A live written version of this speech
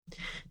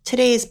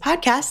Today's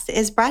podcast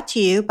is brought to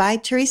you by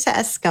Teresa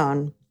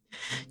Escone.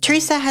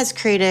 Teresa has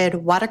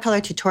created watercolor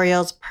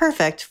tutorials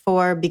perfect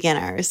for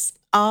beginners.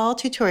 All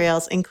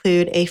tutorials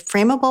include a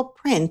frameable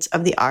print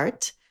of the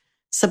art,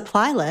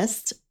 supply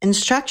list,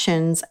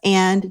 instructions,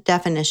 and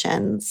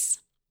definitions.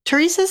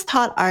 Teresa's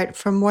taught art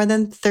for more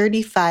than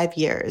 35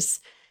 years,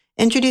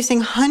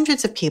 introducing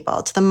hundreds of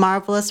people to the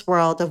marvelous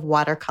world of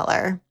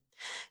watercolor.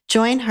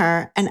 Join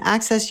her and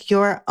access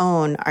your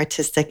own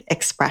artistic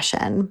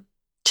expression.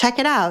 Check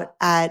it out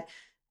at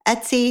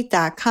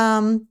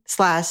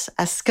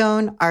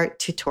etsy.com/Escone Art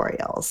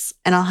Tutorials.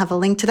 And I'll have a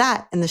link to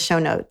that in the show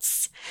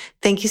notes.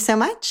 Thank you so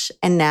much.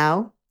 And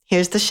now,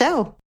 here's the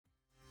show.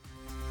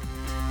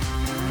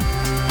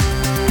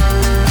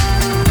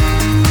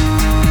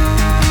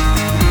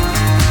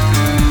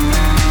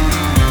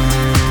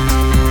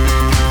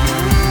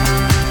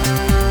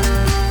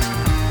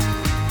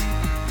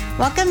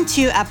 Welcome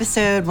to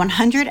episode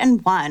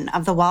 101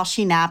 of the While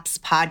She Naps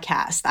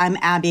podcast. I'm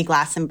Abby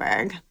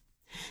Glassenberg.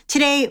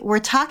 Today, we're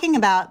talking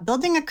about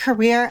building a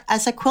career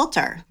as a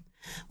quilter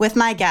with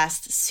my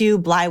guest, Sue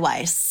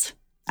Bleiweiss.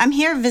 I'm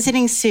here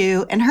visiting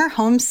Sue in her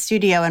home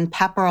studio in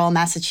Pepperell,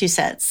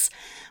 Massachusetts,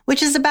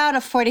 which is about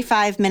a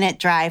 45-minute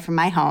drive from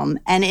my home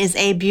and is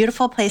a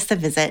beautiful place to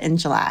visit in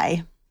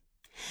July.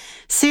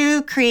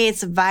 Sue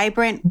creates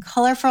vibrant,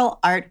 colorful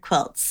art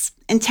quilts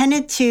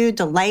intended to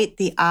delight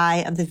the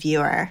eye of the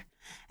viewer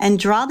and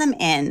draw them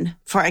in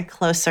for a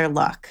closer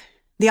look.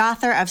 The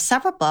author of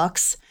several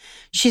books,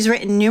 she's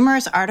written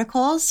numerous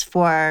articles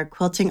for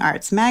Quilting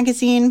Arts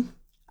magazine,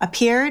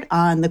 appeared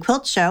on The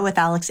Quilt Show with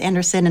Alex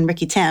Anderson and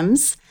Ricky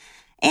Timms,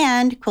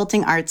 and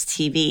Quilting Arts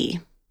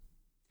TV.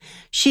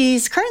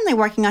 She's currently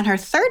working on her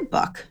third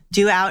book,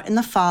 due out in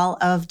the fall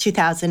of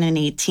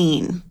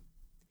 2018.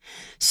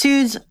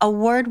 Sue's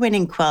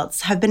award-winning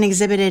quilts have been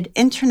exhibited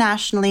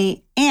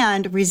internationally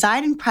and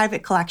reside in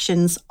private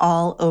collections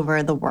all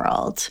over the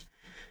world.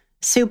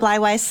 Sue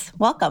Bleiweiss,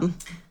 welcome.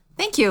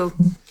 Thank you.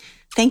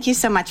 Thank you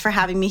so much for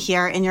having me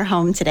here in your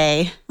home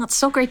today. Well, it's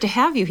so great to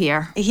have you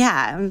here.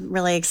 Yeah, I'm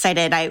really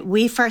excited.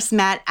 We first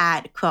met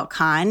at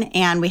QuiltCon,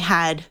 and we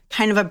had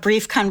kind of a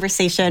brief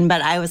conversation,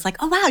 but I was like,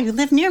 oh, wow, you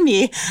live near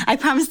me. I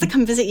promised to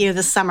come visit you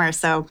this summer,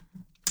 so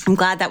I'm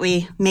glad that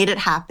we made it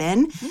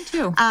happen. Me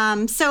too.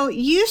 So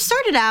you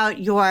started out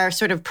your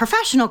sort of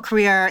professional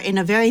career in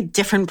a very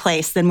different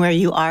place than where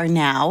you are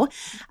now.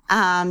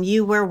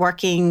 You were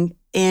working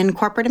in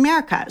corporate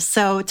America.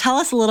 So tell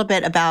us a little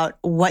bit about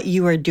what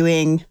you were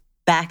doing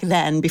back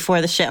then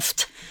before the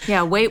shift.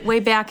 Yeah, way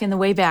back in the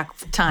way back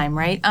time,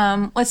 right?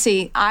 Let's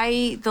see.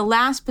 The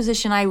last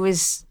position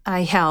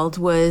I held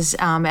was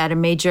at a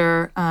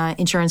major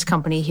insurance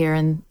company here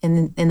in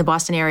the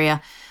Boston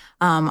area.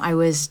 I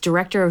was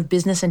director of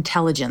business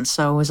intelligence,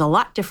 so it was a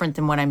lot different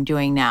than what I'm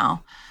doing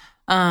now.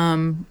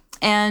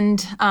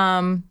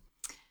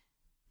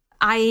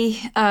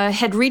 I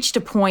had reached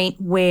a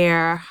point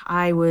where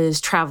I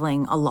was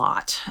traveling a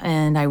lot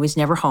and I was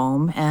never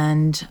home,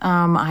 and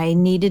I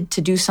needed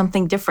to do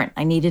something different.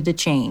 I needed a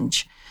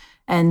change.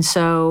 And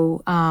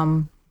so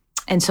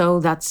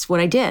that's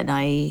what I did.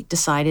 I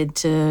decided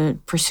to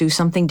pursue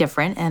something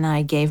different, and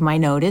I gave my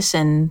notice,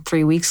 and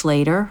 3 weeks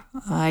later,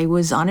 I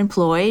was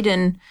unemployed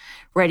and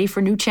ready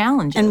for new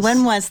challenges. And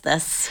when was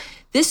this?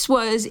 This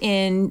was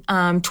in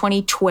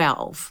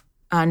 2012.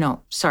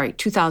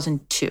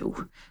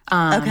 2002.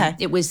 Okay.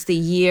 It was the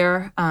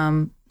year,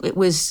 it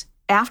was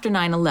after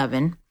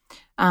 9/11.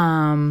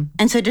 And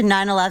so did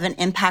 9/11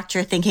 impact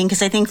your thinking?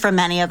 Because I think for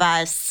many of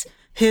us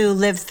who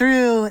lived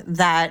through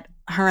that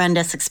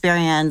horrendous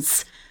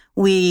experience,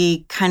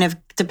 we kind of,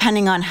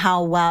 depending on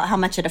how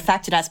much it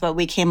affected us, but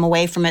we came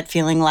away from it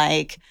feeling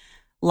like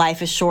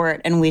life is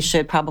short and we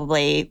should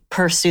probably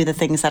pursue the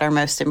things that are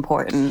most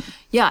important.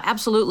 Yeah,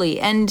 absolutely.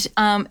 And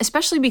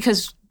especially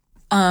because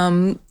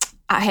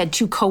I had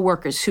two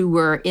coworkers who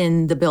were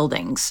in the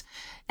buildings.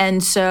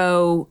 And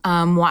so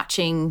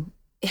having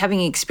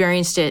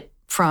experienced it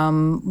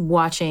from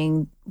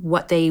watching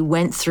what they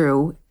went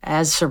through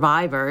as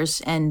survivors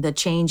and the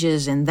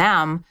changes in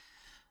them,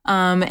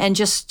 and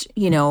just,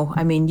 you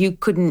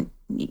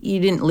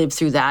didn't live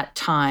through that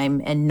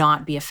time and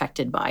not be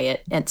affected by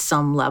it at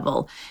some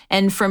level.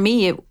 And for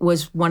me, it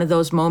was one of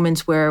those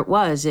moments where it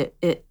was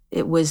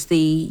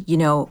the,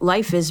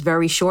 life is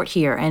very short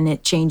here and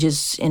it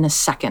changes in a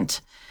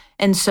second.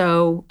 And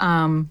so,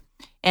 and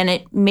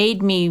it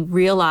made me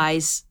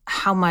realize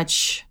how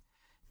much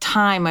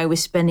time I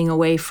was spending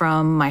away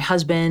from my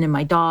husband and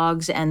my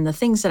dogs and the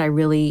things that I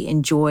really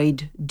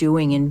enjoyed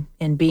doing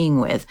and being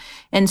with.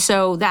 And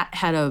so that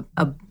had a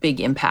big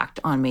impact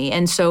on me.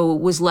 And so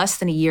it was less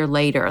than a year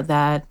later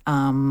that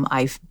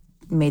I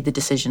made the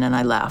decision and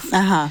I left.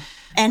 Uh-huh.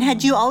 And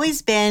had you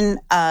always been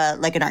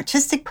like an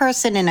artistic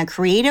person and a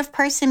creative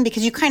person?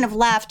 Because you kind of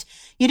left,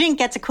 you didn't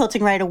get to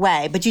quilting right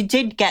away, but you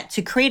did get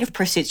to creative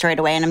pursuits right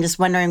away. And I'm just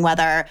wondering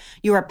whether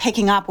you were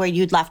picking up where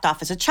you'd left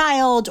off as a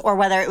child or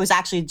whether it was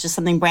actually just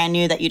something brand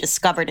new that you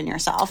discovered in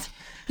yourself.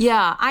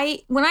 Yeah,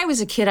 when I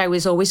was a kid, I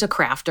was always a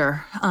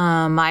crafter.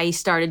 I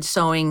started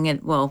sewing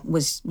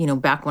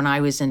back when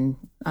I was in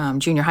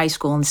junior high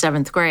school in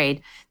 7th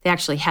grade, they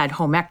actually had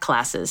home ec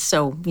classes.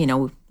 So,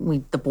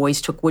 the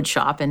boys took wood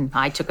shop and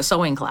I took a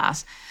sewing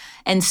class.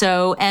 And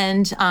so,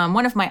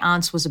 one of my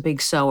aunts was a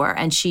big sewer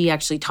and she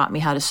actually taught me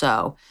how to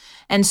sew.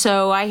 And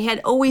so I had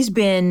always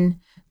been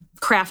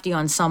crafty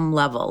on some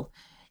level.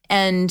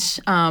 And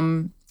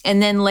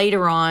then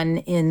later on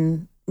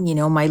in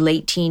my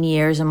late teen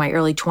years and my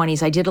early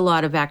 20s, I did a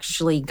lot of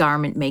actually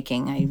garment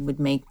making. I would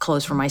make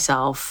clothes for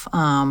myself.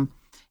 And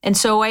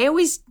so I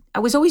was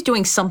always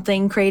doing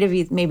something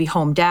creative, maybe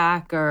home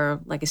dec or,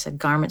 like I said,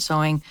 garment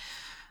sewing.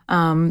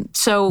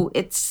 So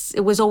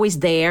it was always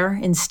there,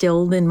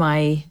 instilled in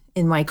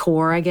my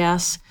core, I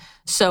guess.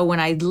 So when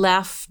I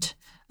left,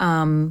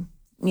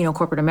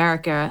 corporate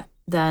America,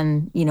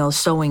 then,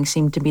 sewing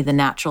seemed to be the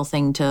natural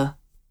thing to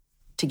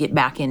get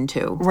back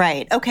into.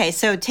 Right. Okay.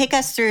 So take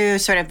us through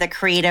sort of the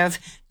creative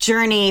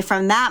journey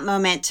from that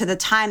moment to the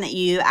time that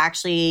you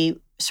actually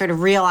sort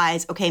of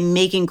realized, okay,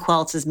 making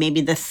quilts is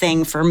maybe the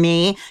thing for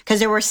me. Because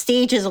there were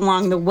stages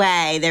along the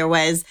way. There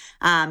was,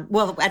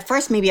 at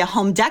first maybe a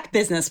home dec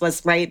business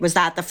was, right? Was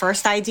that the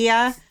first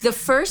idea? The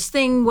first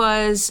thing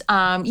was,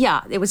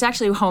 it was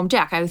actually a home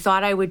dec. I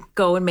thought I would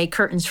go and make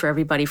curtains for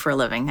everybody for a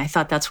living. I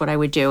thought that's what I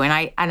would do. And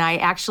I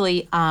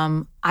actually,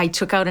 I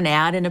took out an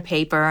ad in a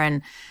paper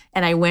and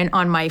I went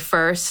on my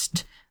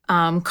first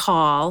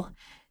call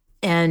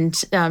and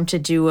to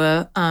do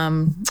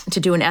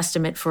an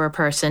estimate for a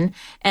person.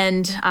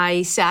 And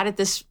I sat at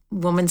this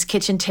woman's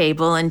kitchen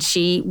table, and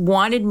she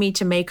wanted me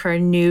to make her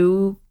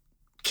new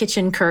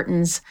kitchen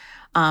curtains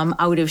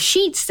out of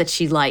sheets that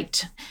she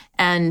liked.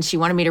 And she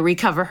wanted me to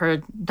recover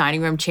her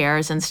dining room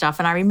chairs and stuff.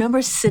 And I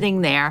remember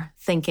sitting there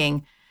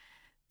thinking,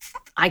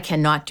 I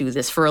cannot do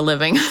this for a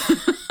living.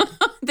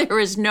 There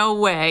is no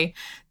way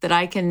that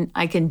I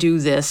can do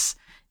this,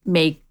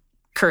 make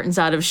curtains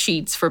out of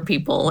sheets for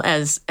people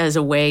as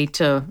a way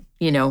to,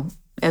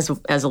 as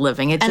a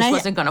living. It just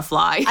wasn't going to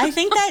fly. I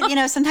think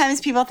that, sometimes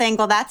people think,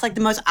 well, that's like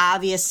the most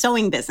obvious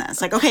sewing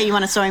business. Like, okay, you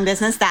want a sewing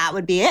business? That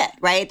would be it,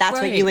 right? That's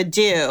right. What you would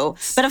do.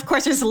 But of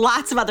course, there's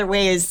lots of other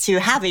ways to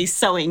have a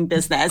sewing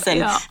business.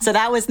 And so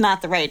that was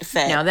not the right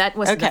fit. No, that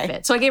wasn't the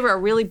fit. So I gave her a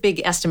really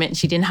big estimate and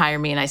she didn't hire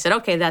me. And I said,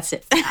 okay, that's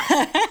it.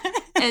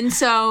 And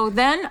so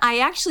then I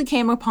actually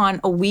came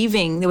upon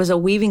there was a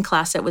weaving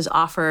class that was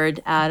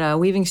offered at a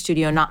weaving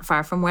studio not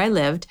far from where I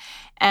lived.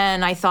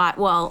 And I thought,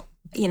 well,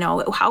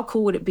 how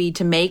cool would it be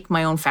to make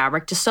my own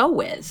fabric to sew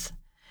with?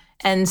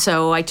 And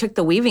so I took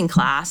the weaving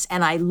class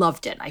and I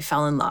loved it. I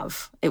fell in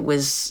love. It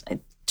was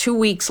 2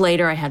 weeks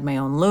later, I had my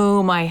own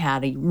loom. I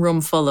had a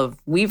room full of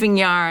weaving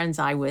yarns.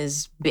 I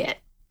was bit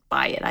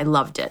by it. I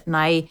loved it. And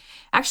I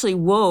actually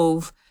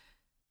wove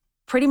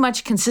pretty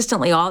much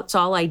consistently. It's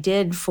all I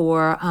did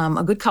for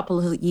a good couple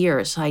of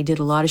years. I did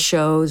a lot of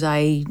shows.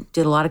 I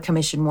did a lot of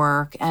commission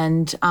work,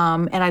 and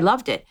I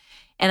loved it.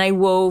 And I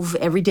wove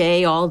every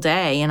day, all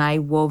day. And I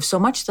wove so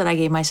much that I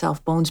gave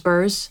myself bone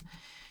spurs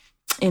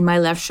in my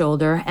left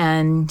shoulder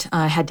and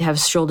had to have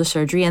shoulder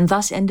surgery, and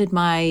thus ended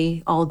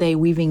my all-day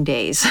weaving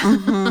days.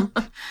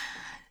 Mm-hmm.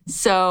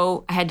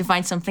 So I had to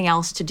find something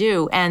else to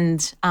do, and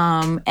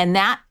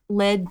that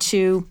led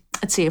to,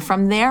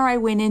 from there I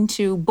went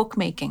into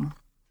bookmaking.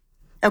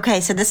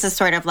 Okay, so this is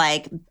sort of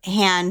like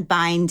hand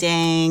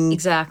binding,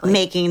 exactly,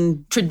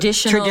 making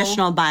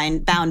traditional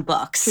bound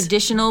books,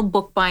 traditional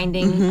book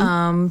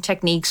binding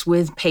techniques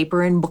with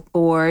paper and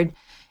bookboard,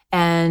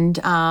 and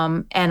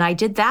I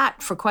did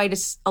that for quite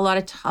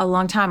a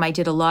long time. I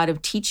did a lot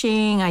of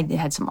teaching. I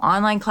had some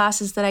online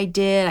classes that I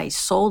did. I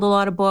sold a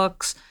lot of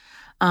books,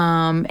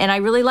 and I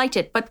really liked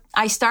it. But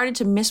I started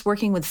to miss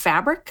working with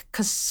fabric,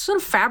 because sort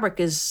of fabric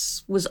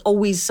was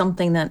always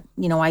something that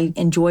I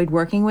enjoyed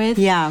working with.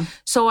 Yeah.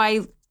 So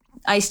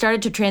I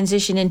started to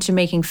transition into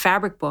making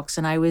fabric books,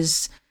 and I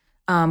was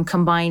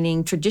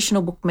combining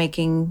traditional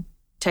bookmaking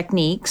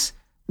techniques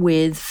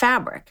with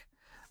fabric.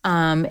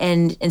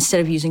 And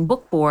instead of using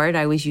bookboard,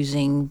 I was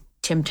using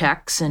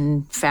Timtex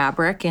and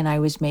fabric, and I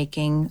was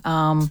making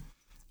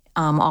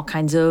all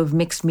kinds of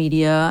mixed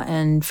media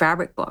and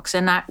fabric books.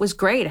 And that was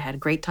great. I had a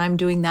great time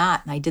doing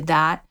that. And I did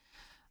that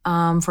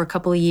for a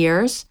couple of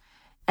years.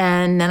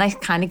 And then I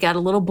kind of got a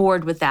little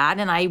bored with that.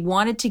 And I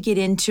wanted to get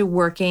into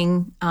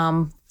working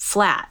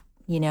flat.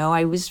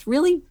 I was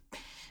really,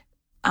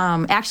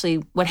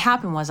 actually what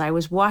happened was I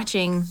was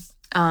watching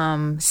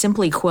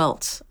Simply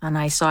Quilts, and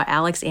I saw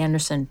Alex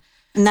Anderson.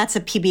 And that's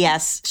a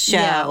PBS show.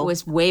 Yeah, it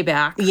was way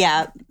back.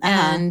 Yeah.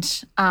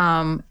 And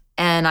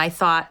I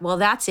thought, well,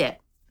 that's it.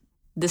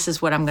 This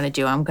is what I'm going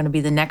to do. I'm going to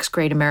be the next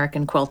great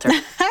American quilter.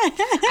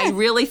 I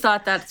really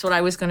thought that's what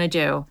I was going to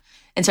do.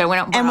 And so I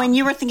went out and when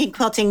you were thinking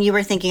quilting, you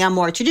were thinking a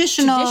more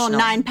traditional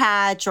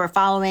 9-patch, or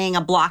following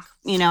a block,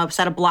 a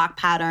set of block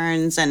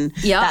patterns, and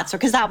that's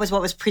because that was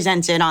what was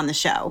presented on the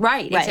show.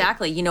 Right.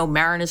 Exactly.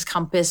 Mariner's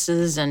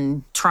compasses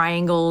and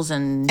triangles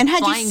and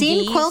had you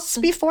seen quilts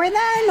before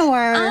then,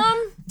 or?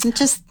 It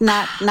just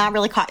not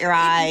really caught your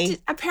eye.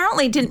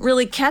 Apparently didn't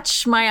really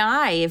catch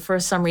my eye for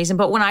some reason.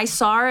 But when I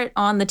saw it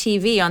on the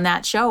TV on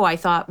that show, I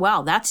thought,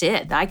 well, that's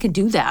it. I could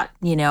do that.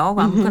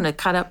 I'm going to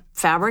cut up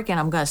fabric and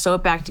I'm going to sew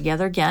it back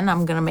together again.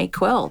 I'm going to make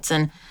quilts.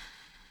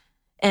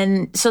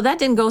 And so that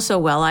didn't go so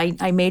well.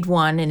 I made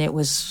one and it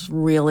was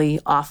really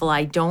awful.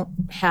 I don't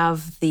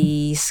have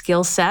the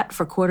skill set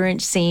for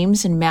 1/4-inch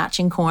seams and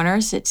matching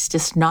corners. It's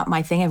just not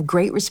my thing. I have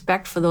great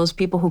respect for those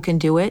people who can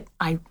do it.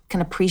 I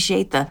can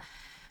appreciate the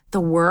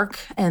work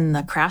and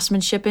the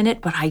craftsmanship in it,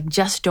 but I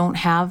just don't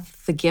have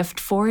the gift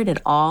for it at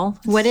all.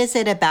 What is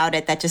it about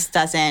it that just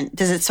does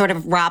it sort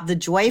of rob the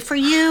joy for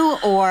you?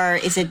 Or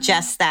is it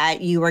just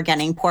that you were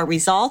getting poor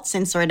results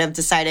and sort of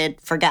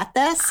decided, forget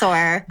this?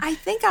 Or I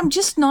think I'm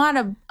just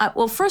not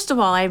well, first of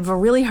all, I have a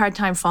really hard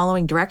time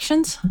following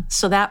directions.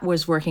 So that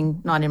was working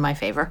not in my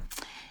favor.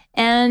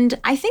 And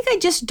I think I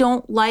just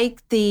don't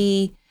like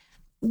the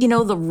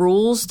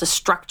rules, the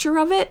structure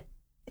of it.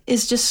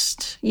 Is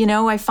just,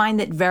 I find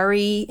it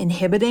very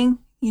inhibiting.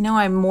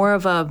 I'm more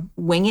of a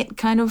wing it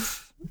kind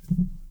of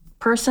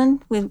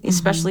person,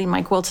 especially in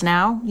my quilts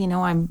now.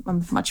 I'm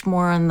much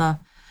more on the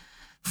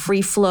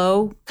free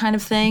flow kind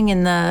of thing,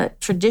 and the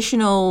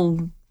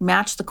traditional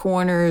match the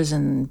corners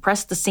and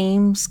press the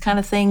seams kind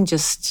of thing.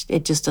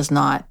 It just does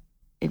not.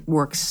 It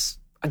works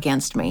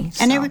against me.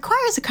 And it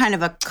requires a kind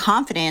of a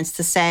confidence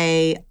to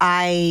say,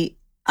 I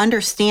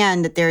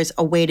understand that there's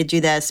a way to do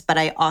this, but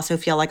I also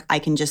feel like I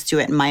can just do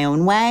it in my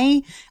own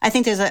way. I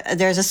think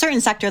there's a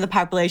certain sector of the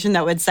population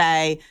that would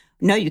say,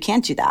 no, you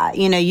can't do that.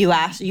 You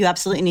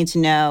absolutely need to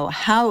know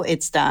how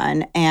it's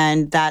done,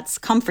 and that's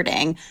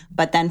comforting.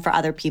 But then for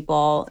other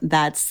people,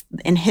 that's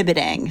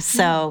inhibiting.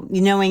 So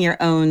knowing your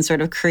own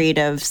sort of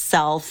creative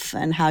self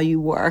and how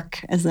you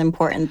work is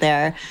important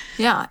there.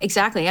 Yeah,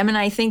 exactly. I mean,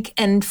 I think,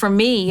 and for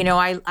me,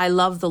 I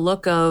love the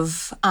look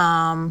of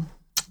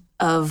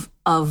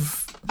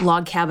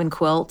log cabin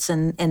quilts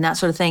and that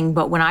sort of thing.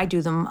 But when I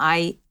do them,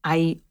 I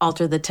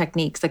alter the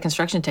techniques, the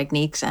construction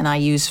techniques, and I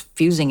use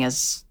fusing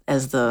as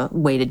the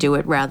way to do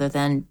it rather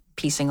than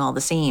piecing all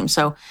the seams.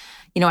 So,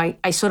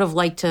 I sort of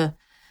like to,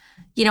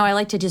 I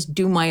like to just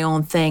do my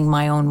own thing,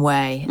 my own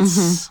way.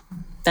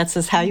 That's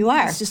just how you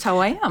are. It's just how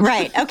I am.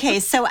 Right. Okay.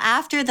 So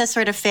after the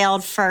sort of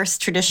failed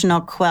first traditional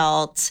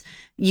quilt,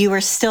 you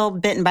were still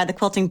bitten by the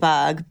quilting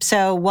bug.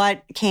 So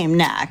what came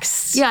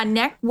next?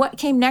 Yeah, what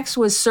came next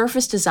was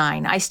surface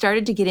design. I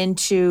started to get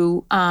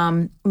into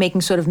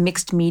making sort of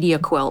mixed media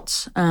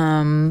quilts.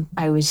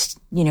 I was,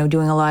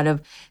 doing a lot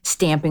of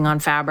stamping on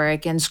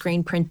fabric and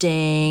screen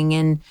printing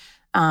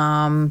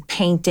and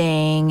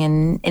painting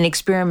and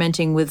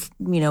experimenting with,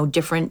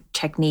 different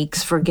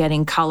techniques for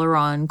getting color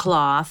on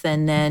cloth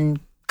and then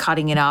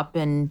cutting it up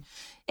and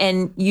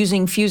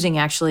using fusing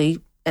actually.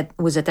 At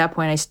that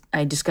point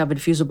I discovered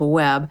fusible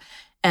web,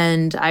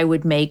 and I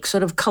would make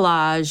sort of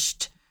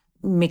collaged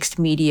mixed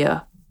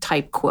media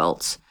type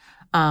quilts.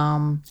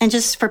 And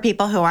just for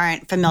people who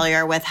aren't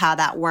familiar with how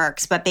that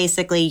works, but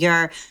basically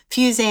you're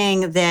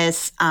fusing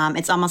this,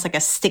 it's almost like a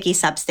sticky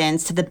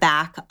substance to the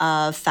back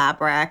of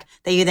fabric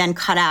that you then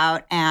cut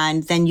out,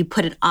 and then you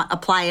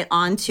apply it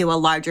onto a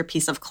larger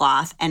piece of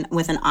cloth and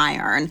with an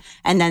iron.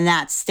 And then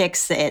that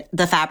sticks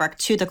the fabric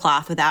to the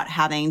cloth without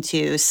having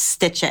to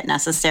stitch it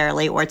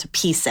necessarily or to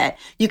piece it.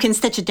 You can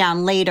stitch it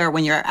down later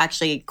when you're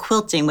actually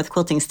quilting with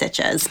quilting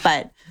stitches,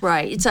 but...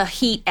 Right. It's a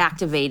heat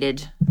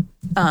activated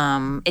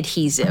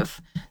adhesive.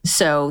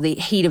 So the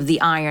heat of the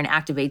iron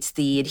activates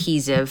the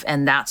adhesive,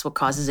 and that's what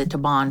causes it to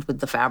bond with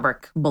the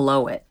fabric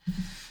below it.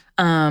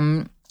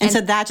 And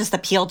so that just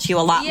appealed to you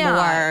a lot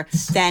more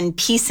than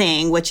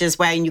piecing, which is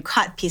when you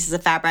cut pieces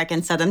of fabric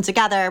and sew them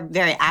together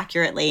very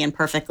accurately and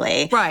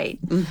perfectly. Right.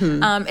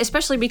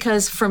 Especially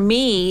because for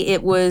me,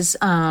 it was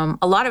a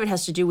lot of it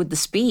has to do with the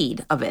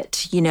speed of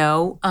it.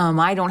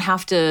 I don't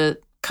have to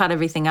cut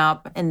everything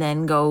up and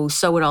then go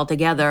sew it all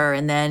together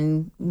and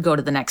then go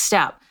to the next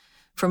step.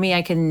 For me,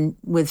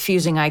 with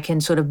fusing, I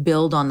can sort of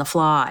build on the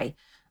fly.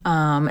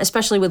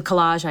 Especially with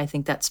collage, I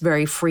think that's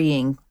very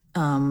freeing.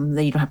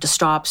 That you don't have to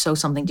stop, sew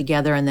something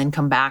together, and then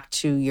come back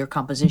to your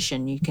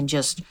composition. You can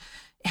just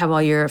have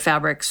all your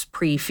fabrics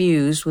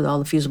pre-fused with all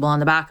the fusible on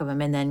the back of them,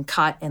 and then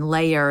cut and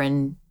layer,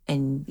 and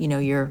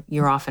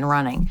you're off and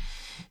running.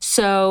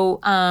 So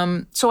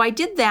I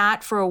did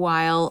that for a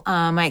while.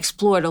 I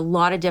explored a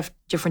lot of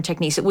different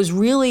techniques. It was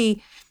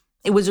really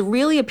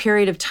a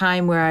period of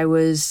time where I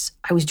was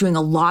doing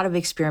a lot of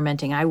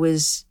experimenting.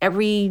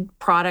 Every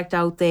product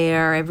out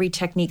there, every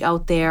technique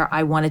out there,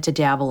 I wanted to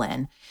dabble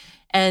in.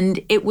 And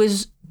it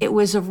was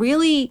a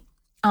really,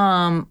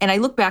 and I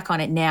look back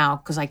on it now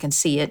because I can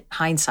see it,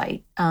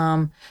 hindsight.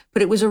 But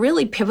it was a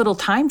really pivotal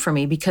time for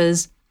me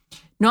because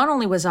not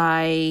only was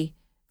I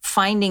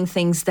finding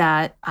things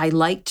that I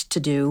liked to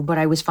do, but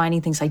I was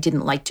finding things I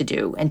didn't like to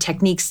do and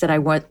techniques that I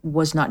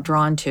was not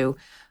drawn to.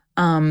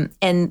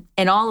 And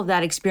all of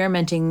that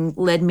experimenting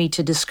led me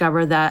to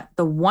discover that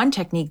the one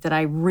technique that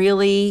I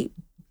really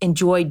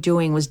enjoyed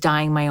doing was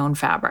dyeing my own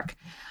fabric.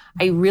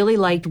 I really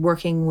liked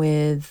working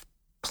with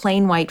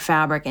plain white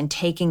fabric and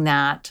taking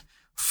that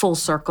full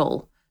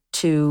circle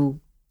to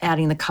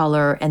adding the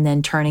color and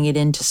then turning it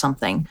into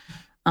something,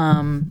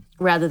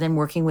 rather than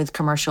working with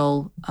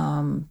commercial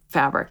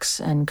fabrics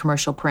and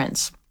commercial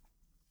prints.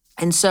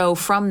 And so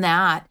from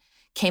that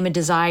came a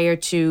desire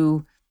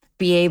to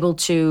be able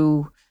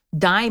to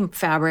dye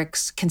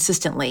fabrics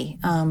consistently,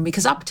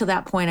 because up to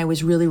that point I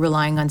was really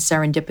relying on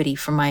serendipity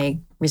for my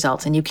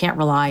results, and you can't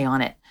rely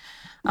on it.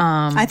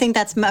 I think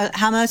that's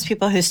how most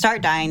people who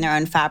start dyeing their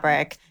own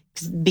fabric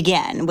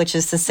begin, which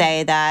is to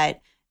say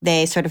that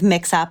they sort of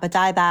mix up a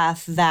dye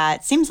bath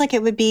that seems like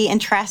it would be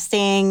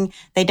interesting.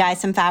 They dye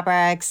some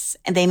fabrics,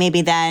 and they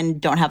maybe then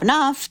don't have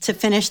enough to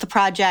finish the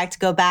project,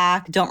 go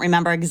back, don't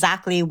remember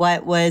exactly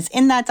what was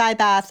in that dye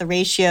bath, the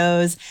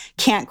ratios,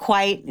 can't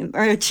quite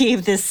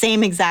achieve the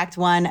same exact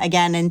one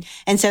again.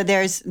 And so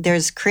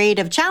there's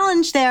creative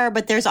challenge there,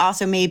 but there's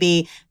also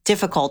maybe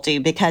difficulty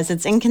because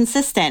it's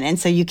inconsistent. And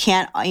so you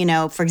can't,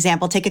 for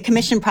example, take a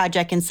commission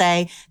project and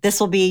say, this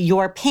will be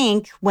your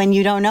pink when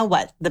you don't know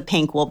what the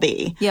pink will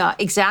be. Yeah,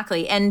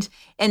 exactly. And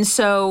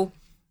so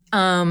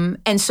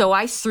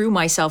I threw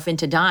myself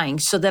into dyeing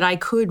so that I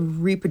could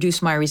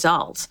reproduce my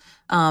results,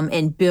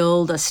 and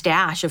build a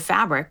stash of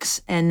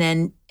fabrics. And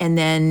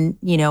then,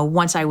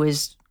 once I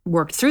was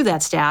worked through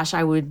that stash,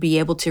 I would be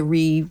able to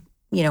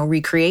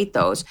recreate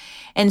those.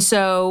 And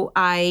so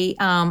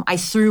I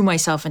threw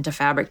myself into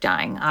fabric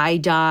dyeing. I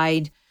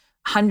dyed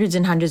hundreds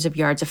and hundreds of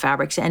yards of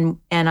fabrics, and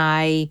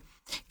I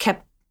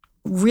kept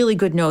really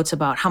good notes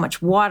about how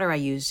much water I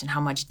used and how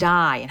much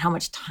dye and how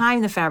much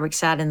time the fabric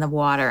sat in the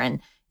water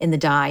and in the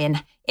dye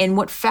and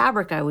what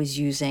fabric I was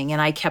using.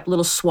 And I kept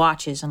little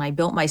swatches, and I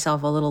built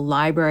myself a little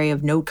library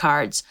of note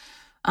cards,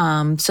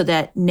 so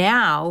that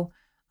now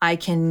I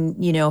can,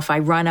 if I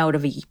run out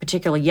of a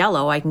particular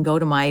yellow, I can go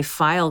to my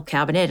file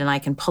cabinet and I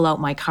can pull out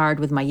my card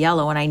with my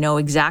yellow, and I know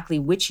exactly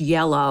which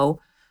yellow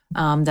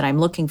that I'm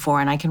looking for,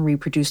 and I can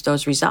reproduce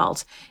those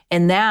results.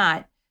 And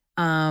that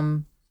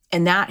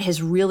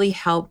has really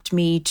helped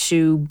me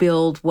to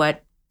build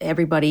what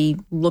everybody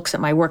looks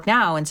at my work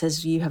now and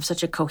says, you have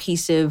such a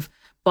cohesive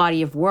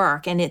body of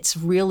work. And it's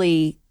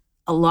really,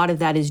 a lot of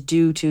that is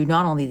due to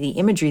not only the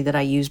imagery that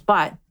I use,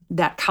 but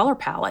that color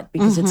palette,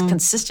 because it's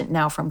consistent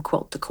now from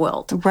quilt to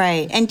quilt.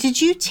 Right. And did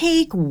you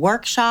take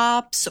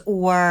workshops,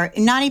 or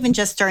not even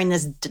just during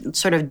this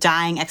sort of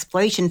dyeing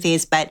exploration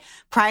phase, but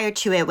prior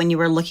to it, when you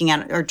were looking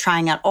at or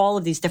trying out all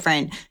of these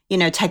different,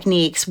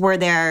 techniques, were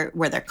there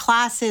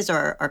classes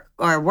or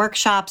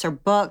workshops or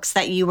books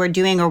that you were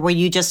doing, or were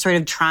you just sort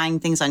of trying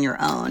things on your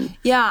own?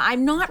 Yeah,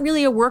 I'm not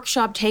really a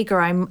workshop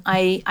taker.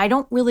 I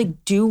don't really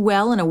do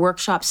well in a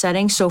workshop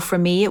setting. So for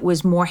me, it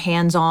was more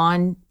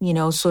hands-on,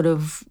 sort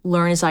of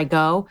learn as I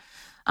go.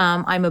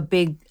 I'm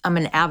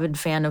an avid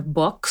fan of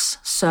books.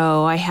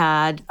 So I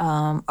had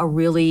I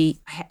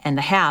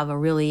have a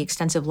really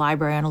extensive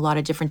library on a lot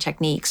of different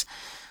techniques.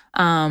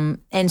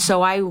 And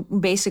so I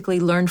basically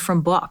learned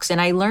from books,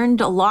 and I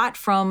learned a lot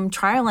from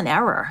trial and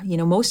error.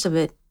 Most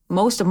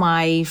of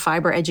my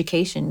fiber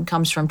education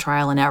comes from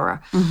trial and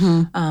error,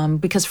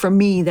 because for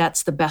me,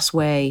 that's the best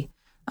way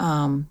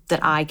that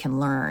I can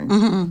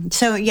learn.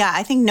 So yeah,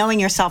 I think knowing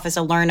yourself as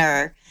a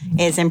learner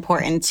is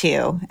important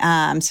too.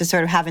 So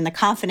sort of having the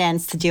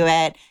confidence to do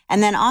it.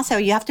 And then also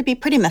you have to be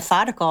pretty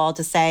methodical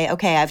to say,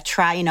 okay, I've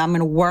tried, I'm going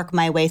to work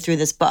my way through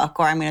this book,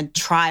 or I'm going to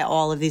try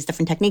all of these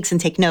different techniques and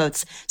take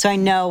notes so I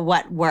know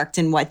what worked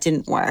and what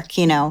didn't work,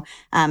 So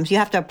you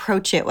have to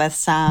approach it with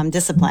some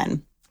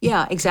discipline.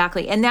 Yeah,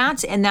 exactly. And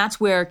that's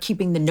where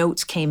keeping the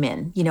notes came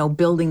in,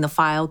 building the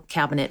file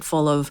cabinet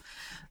full of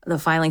the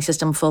filing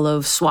system full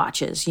of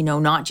swatches,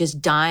 not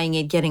just dyeing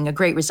it, getting a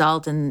great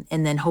result and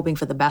then hoping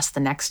for the best the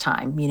next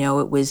time.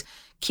 It was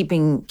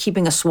keeping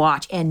a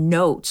swatch and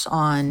notes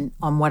on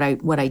what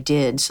I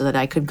did so that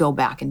I could go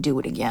back and do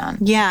it again.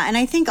 Yeah. And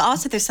I think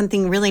also there's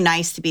something really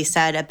nice to be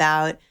said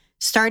about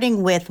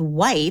starting with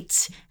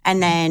white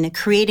and then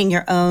creating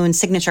your own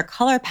signature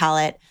color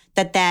palette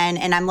that then,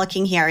 and I'm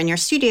looking here in your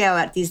studio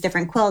at these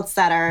different quilts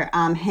that are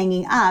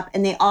hanging up,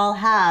 and they all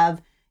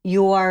have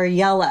your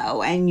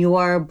yellow and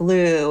your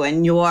blue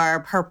and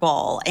your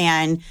purple.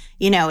 And,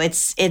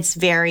 it's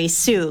very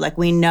Sue, like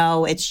we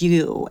know it's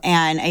you.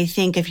 And I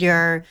think if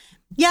you're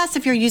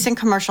using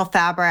commercial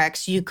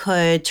fabrics, you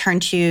could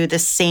turn to the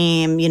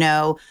same,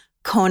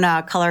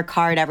 Kona color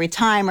card every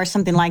time or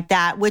something like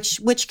that,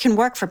 which can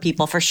work for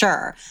people for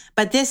sure.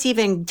 But this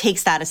even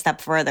takes that a step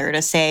further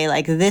to say,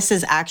 like, this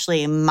is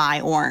actually my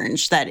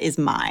orange that is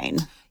mine.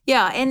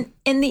 Yeah.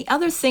 And the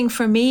other thing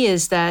for me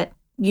is that,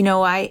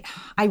 I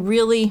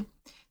really,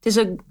 there's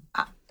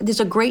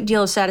a great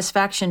deal of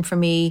satisfaction for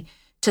me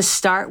to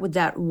start with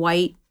that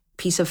white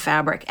piece of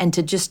fabric and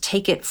to just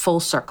take it full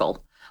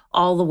circle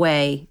all the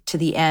way to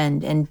the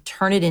end and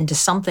turn it into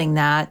something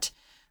that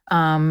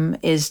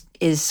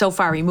is so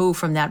far removed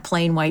from that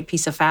plain white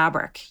piece of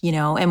fabric,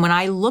 And when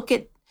I look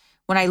at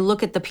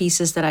the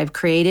pieces that I've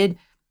created,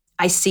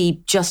 I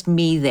see just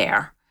me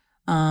there.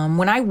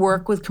 When I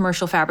work with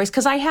commercial fabrics,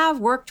 because I have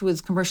worked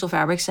with commercial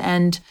fabrics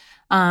and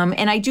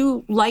I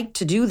do like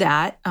to do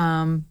that.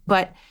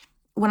 But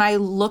when I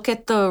look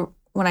at the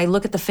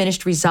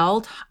finished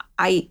result,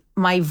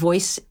 my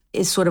voice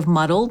is sort of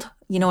muddled,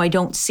 I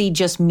don't see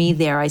just me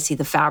there. I see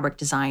the fabric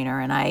designer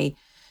and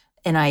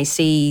I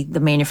see the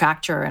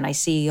manufacturer and I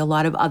see a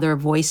lot of other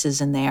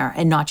voices in there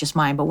and not just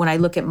mine. But when I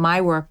look at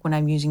my work, when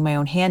I'm using my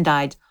own hand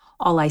dyed,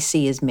 all I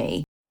see is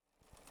me.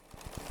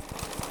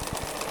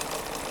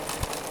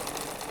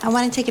 I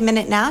want to take a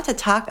minute now to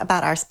talk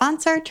about our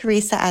sponsor,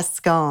 Teresa S.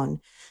 Scone.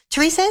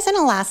 Teresa is an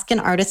Alaskan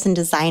artist and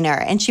designer,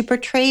 and she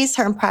portrays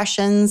her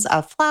impressions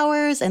of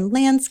flowers and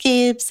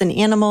landscapes and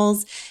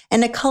animals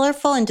in a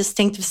colorful and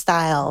distinctive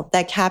style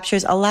that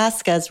captures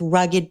Alaska's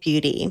rugged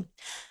beauty.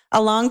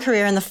 A long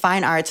career in the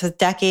fine arts with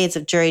decades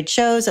of juried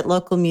shows at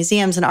local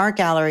museums and art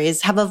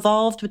galleries have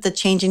evolved with the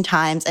changing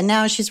times, and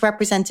now she's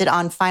represented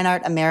on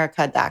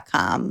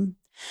fineartamerica.com.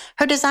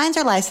 Her designs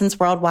are licensed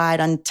worldwide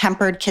on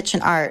tempered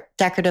kitchen art,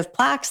 decorative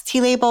plaques, tea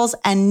labels,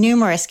 and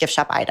numerous gift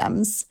shop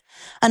items.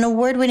 An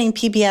award-winning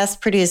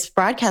PBS-produced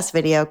broadcast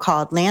video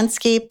called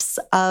Landscapes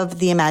of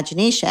the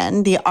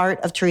Imagination, The Art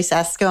of Teresa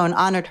S. Scone,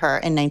 honored her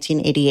in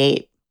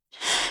 1988.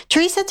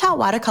 Teresa taught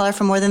watercolor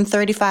for more than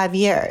 35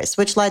 years,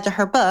 which led to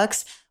her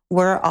books,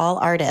 We're All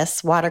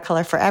Artists,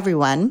 Watercolor for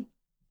Everyone,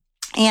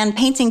 and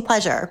Painting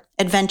Pleasure,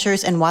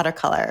 Adventures in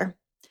Watercolor,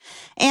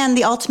 and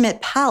The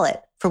Ultimate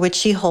Palette, for which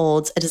she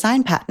holds a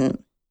design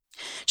patent.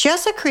 She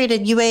also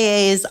created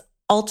UAA's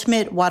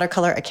Ultimate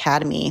Watercolor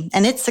Academy,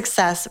 and its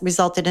success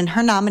resulted in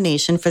her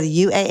nomination for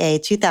the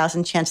UAA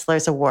 2000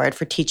 Chancellor's Award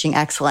for Teaching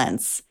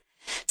Excellence.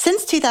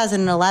 Since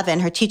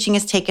 2011, her teaching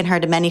has taken her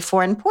to many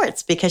foreign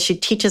ports because she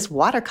teaches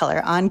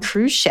watercolor on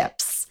cruise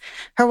ships.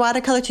 Her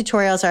watercolor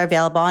tutorials are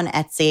available on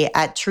Etsy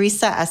at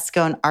Teresa S.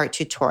 Scone Art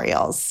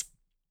Tutorials.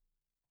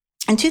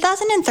 In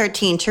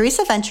 2013,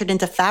 Teresa ventured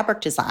into fabric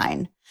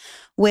design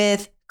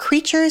with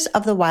Creatures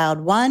of the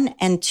Wild 1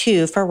 and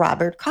 2 for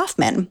Robert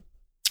Kaufman.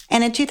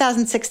 And in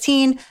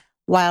 2016,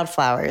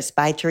 Wildflowers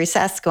by Teresa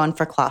S. Scone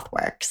for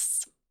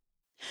Clothworks.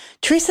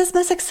 Teresa's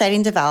most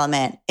exciting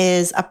development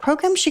is a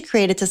program she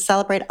created to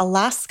celebrate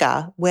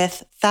Alaska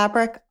with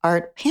fabric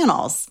art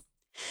panels.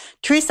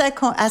 Teresa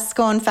S.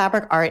 Scone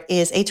Fabric Art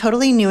is a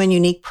totally new and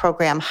unique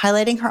program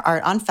highlighting her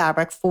art on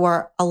fabric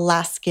for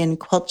Alaskan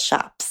quilt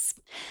shops.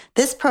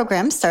 This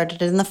program,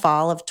 started in the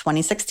fall of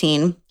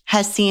 2016,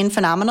 has seen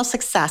phenomenal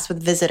success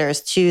with visitors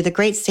to the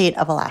great state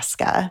of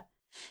Alaska.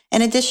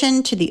 In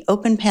addition to the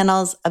open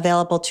panels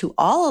available to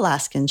all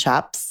Alaskan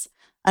shops,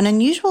 an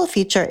unusual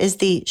feature is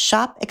the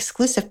Shop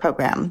Exclusive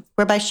program,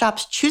 whereby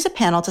shops choose a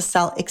panel to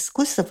sell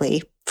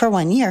exclusively for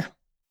 1 year.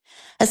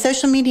 A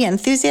social media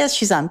enthusiast,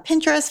 she's on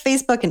Pinterest,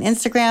 Facebook, and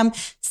Instagram.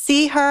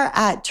 See her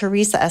at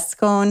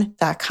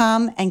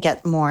teresascone.com and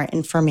get more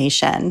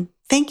information.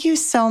 Thank you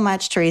so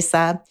much,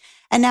 Teresa.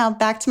 And now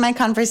back to my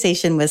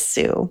conversation with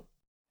Sue.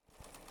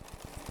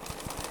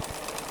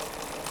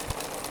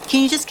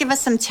 Can you just give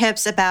us some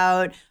tips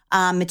about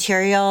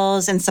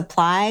materials and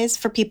supplies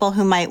for people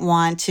who might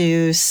want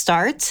to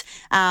start?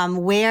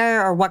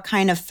 Where or what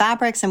kind of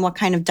fabrics and what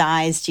kind of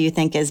dyes do you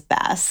think is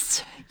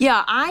best?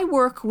 Yeah, I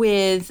work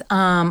with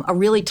a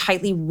really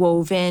tightly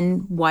woven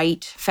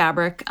white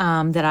fabric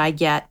that I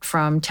get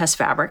from Test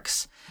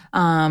Fabrics.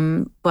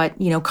 But,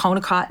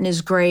 Kona cotton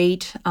is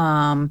great.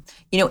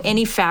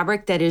 Any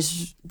fabric that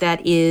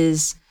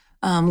is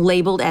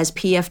labeled as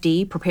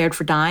PFD, prepared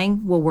for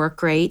dyeing, will work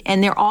great.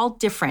 And they're all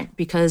different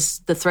because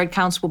the thread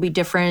counts will be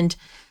different.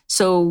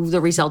 So the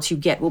results you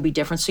get will be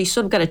different. So you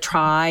sort of got to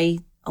try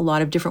a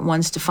lot of different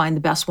ones to find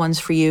the best ones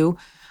for you.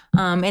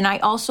 And I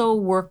also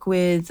work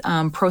with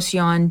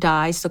Procyon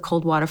dyes. The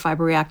cold water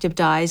fiber reactive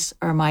dyes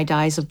are my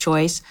dyes of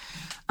choice.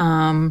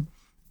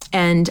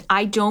 And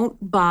I don't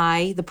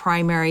buy the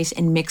primaries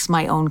and mix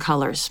my own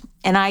colors.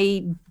 And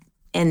I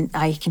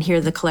can hear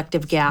the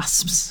collective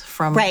gasps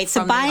from right. So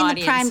from buying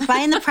the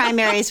buying the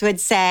primaries would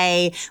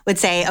say,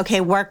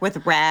 okay, work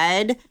with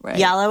red, right,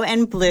 yellow,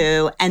 and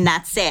blue, and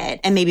that's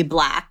it, and maybe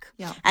black.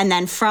 Yeah. And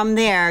then from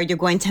there, you're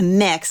going to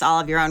mix all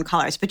of your own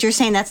colors. But you're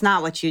saying that's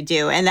not what you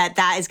do, and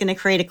that is going to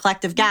create a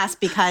collective gasp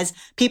because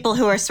people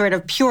who are sort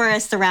of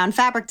purists around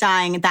fabric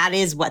dyeing, that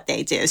is what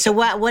they do. So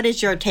what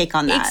is your take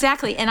on that?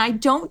 Exactly. And I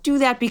don't do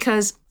that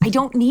because I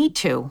don't need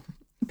to.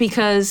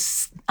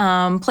 Because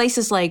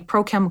places like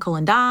Pro Chemical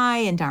and Dye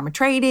and Dharma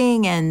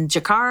Trading and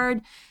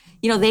Jacquard,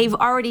 they've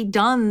already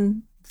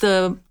done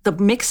the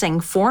mixing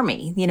for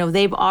me.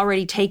 They've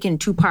already taken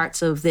 2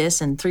 parts of this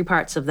and 3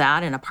 parts of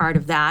that and a part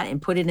of that and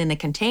put it in a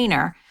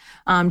container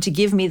to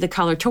give me the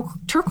color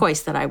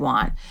turquoise that I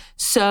want.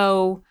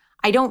 So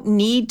I don't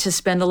need to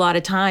spend a lot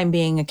of time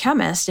being a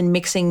chemist and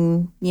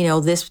mixing,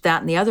 this,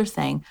 that, and the other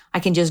thing. I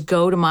can just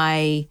go to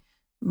my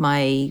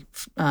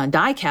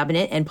dye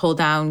cabinet and pull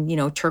down,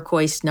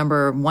 turquoise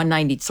number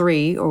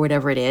 193 or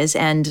whatever it is.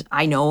 And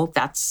I know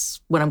that's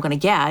what I'm going to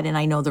get. And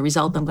I know the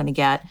result I'm going to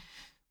get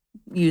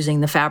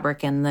using the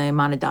fabric and the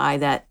amount of dye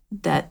that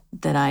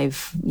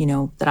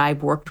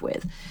I've worked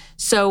with.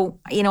 So,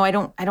 I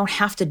don't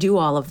have to do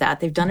all of that.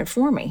 They've done it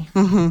for me.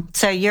 Mm-hmm.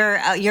 So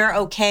you're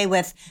okay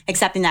with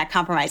accepting that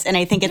compromise. And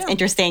I think it's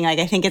interesting. Like,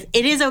 I think it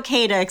is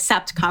okay to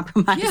accept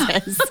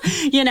compromises,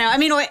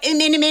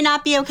 it may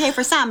not be okay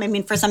for some. I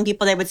mean, for some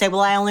people, they would say, well,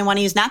 I only want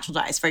to use natural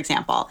dyes, for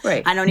example.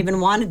 Right. I don't even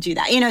want to do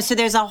that. So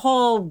there's a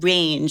whole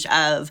range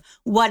of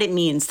what it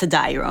means to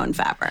dye your own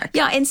fabric.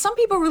 Yeah. And some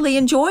people really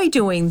enjoy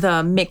doing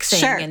the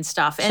mixing and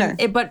stuff.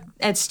 But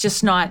it's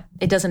just not,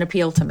 it doesn't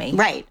appeal to me.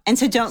 Right. And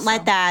so don't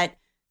let that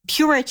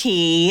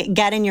purity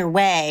get in your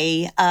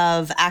way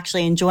of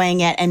actually enjoying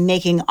it and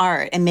making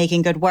art and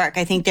making good work.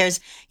 I think there's,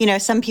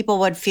 some people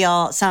would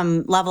feel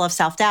some level of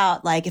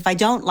self-doubt, like, if I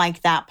don't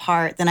like that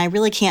part, then I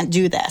really can't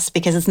do this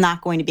because it's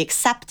not going to be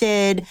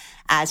accepted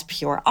as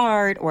pure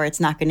art, or it's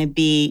not going to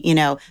be,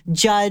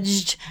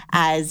 judged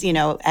as,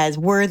 as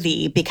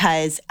worthy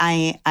because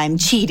I'm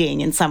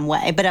cheating in some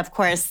way. But of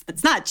course,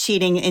 it's not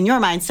cheating in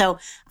your mind. So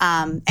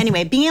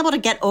anyway, being able to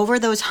get over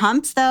those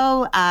humps,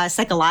 though,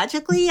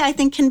 psychologically, I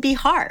think can be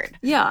hard.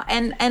 Yeah.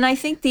 And I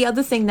think the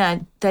other thing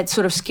that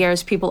sort of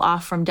scares people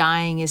off from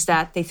dyeing is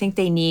that they think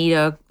they need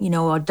a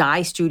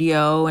dye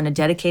studio and a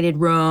dedicated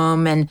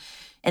room, and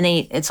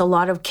it's a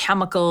lot of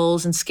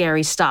chemicals and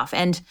scary stuff.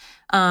 And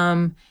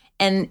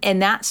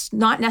that's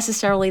not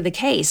necessarily the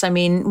case. I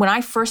mean, when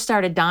I first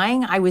started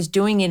dyeing, I was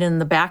doing it in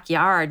the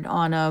backyard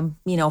on a,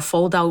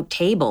 fold-out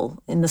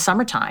table in the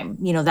summertime.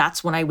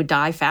 That's when I would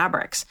dye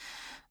fabrics.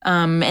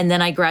 And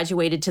then I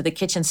graduated to the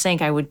kitchen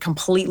sink. I would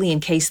completely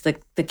encase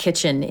the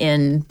kitchen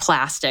in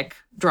plastic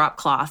drop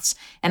cloths,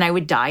 and I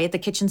would dye at the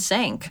kitchen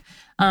sink.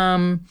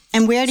 And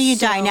where do you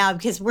dye now?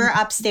 Because we're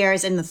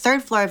upstairs in the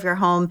third floor of your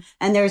home,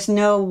 and there's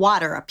no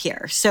water up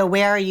here. So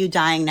where are you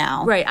dyeing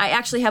now? Right. I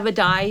actually have a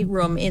dye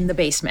room in the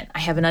basement. I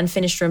have an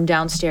unfinished room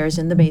downstairs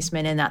in the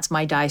basement, and that's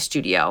my dye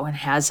studio. It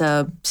has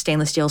a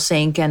stainless steel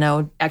sink, and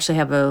I actually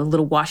have a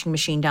little washing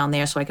machine down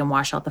there so I can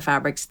wash out the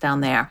fabrics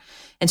down there.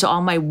 And so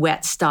all my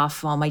wet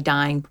stuff, all my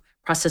dyeing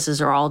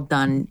processes are all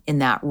done in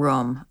that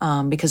room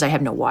because I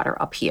have no water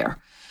up here.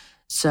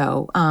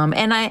 So,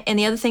 and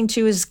the other thing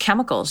too is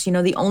chemicals.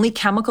 The only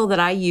chemical that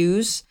I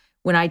use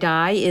when I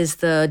dye is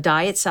the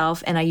dye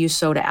itself, and I use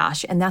soda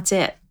ash, and that's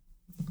it.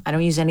 I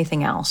don't use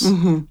anything else.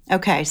 Mm-hmm.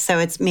 Okay. So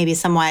it's maybe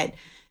somewhat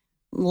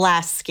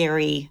less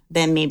scary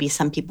than maybe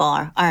some people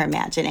are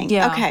imagining.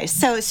 Yeah. Okay.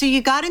 So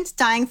you got into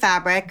dyeing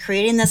fabric,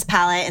 creating this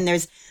palette, and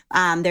there's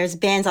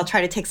bins. I'll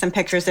try to take some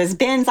pictures. There's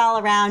bins all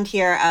around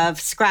here of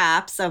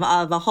scraps of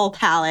a whole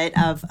palette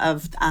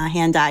of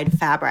hand-dyed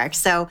fabric.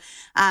 So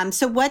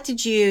what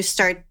did you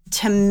start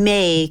to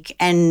make?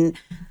 And,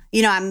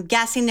 I'm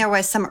guessing there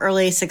was some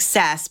early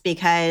success,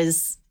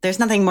 because there's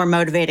nothing more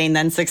motivating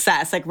than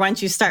success. Like,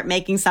 once you start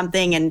making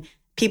something and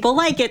people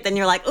like it, then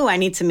you're like, oh, I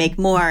need to make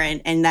more.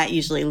 And that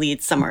usually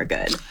leads somewhere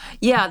good.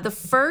 Yeah. The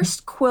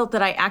first quilt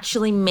that I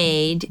actually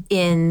made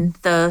in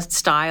the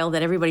style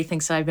that everybody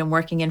thinks I've been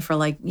working in for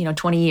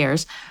 20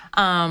 years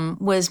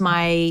was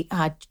my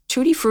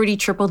Tutti Frutti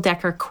triple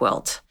decker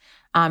quilt.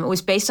 It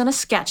was based on a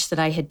sketch that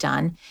I had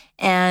done.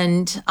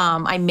 And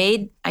I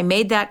made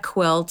that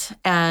quilt,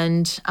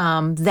 and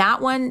that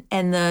one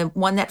and the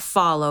one that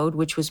followed,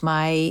 which was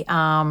my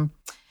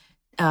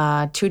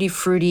Tutti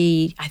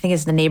Frutti, I think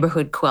it's the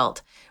neighborhood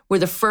quilt, were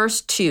the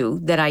first two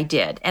that I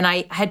did. And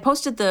I had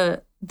posted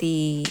the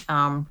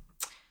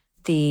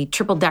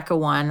triple decker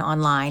one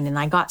online, and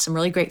I got some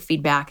really great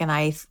feedback, and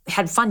I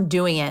had fun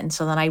doing it. And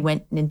so then I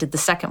went and did the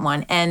second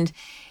one. And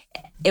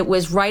it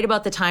was right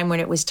about the time when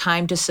it was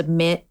time to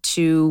submit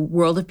to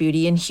World of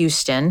Beauty in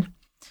Houston.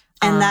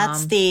 And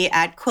that's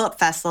at Quilt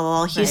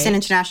Festival, Houston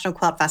International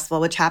Quilt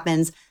Festival, which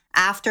happens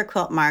after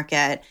Quilt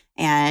Market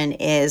and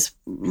is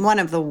one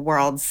of the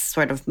world's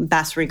sort of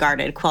best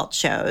regarded quilt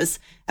shows.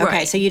 Okay,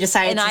 right. So you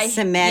decided to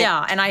submit.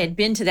 Yeah, and I had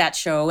been to that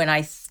show, and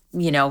I,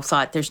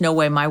 thought there's no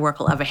way my work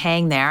will ever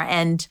hang there.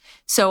 And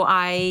so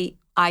I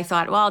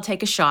thought, well, I'll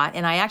take a shot.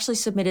 And I actually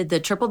submitted the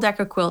triple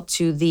decker quilt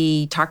to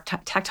the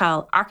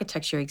tactile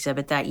architecture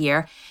exhibit that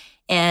year,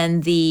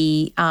 and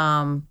the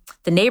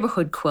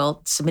neighborhood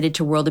quilt submitted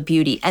to World of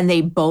Beauty, and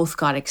they both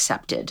got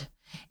accepted.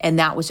 And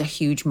that was a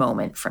huge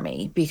moment for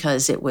me,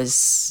 because it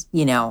was,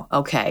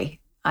 okay,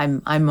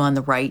 I'm on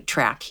the right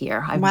track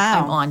here. I'm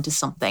on to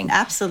something.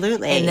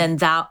 Absolutely. And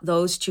then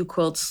those two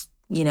quilts,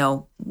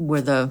 were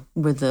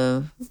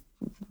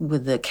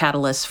the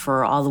catalyst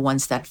for all the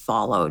ones that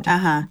followed.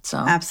 So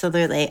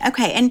absolutely.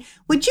 Okay. And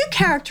would you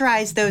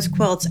characterize those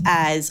quilts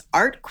as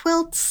art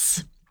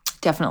quilts?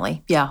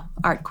 Definitely. Yeah.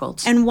 Art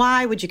quilts. And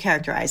why would you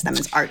characterize them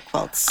as art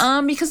quilts?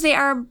 Because they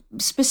are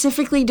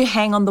specifically to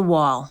hang on the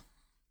wall.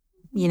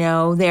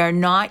 They are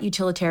not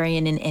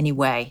utilitarian in any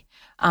way.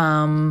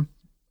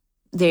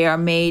 They are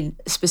made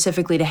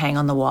specifically to hang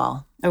on the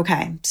wall.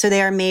 Okay. So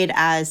they are made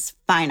as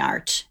fine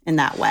art in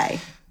that way.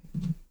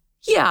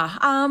 Yeah.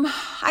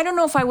 I don't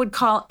know if I would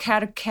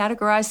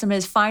categorize them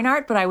as fine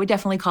art, but I would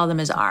definitely call them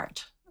as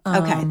art.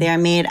 Okay. They are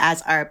made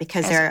as art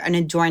because they're an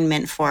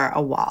adornment for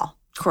a wall.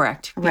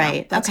 Correct.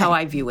 Right. Yeah, that's how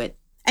I view it.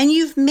 And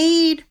you've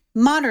made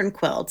modern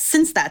quilts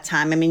since that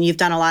time? I mean, you've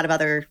done a lot of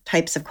other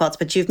types of quilts,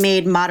 but you've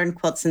made modern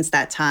quilts since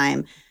that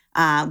time.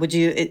 Would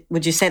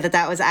you say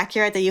that was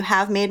accurate, that you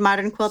have made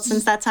modern quilts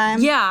since that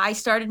time? Yeah, I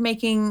started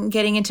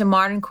getting into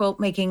modern quilt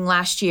making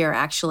last year,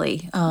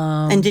 actually.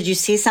 And did you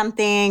see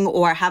something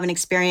or have an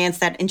experience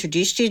that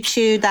introduced you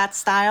to that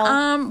style?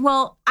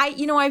 Well,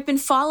 I've been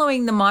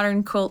following the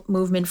modern quilt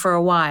movement for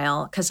a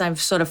while because I'm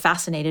sort of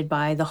fascinated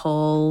by the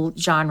whole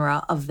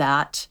genre of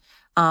that,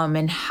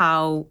 and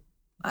how,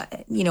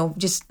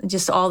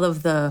 just all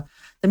of the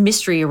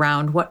mystery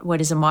around what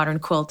is a modern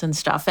quilt and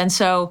stuff. And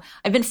so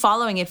I've been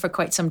following it for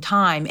quite some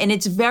time. And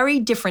it's very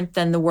different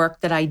than the work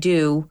that I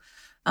do,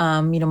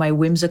 my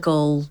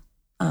whimsical,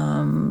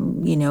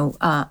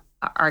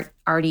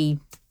 arty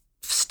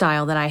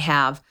style that I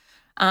have.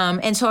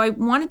 And so I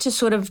wanted to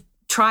sort of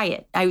try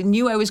it. I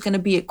knew I was going to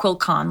be at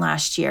QuiltCon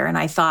last year, and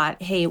I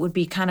thought, hey, it would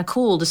be kind of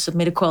cool to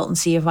submit a quilt and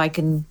see if I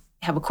can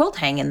have a quilt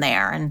hang in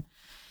there.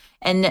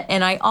 And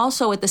I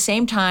also, at the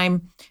same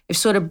time, have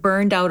sort of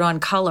burned out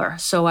on color.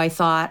 So I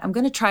thought, I'm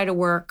going to try to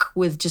work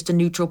with just a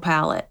neutral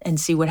palette and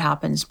see what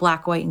happens,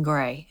 black, white, and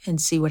gray,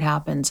 and see what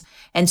happens.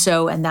 And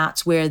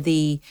that's where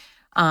the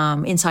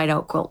Inside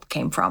Out quilt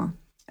came from.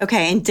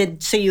 Okay,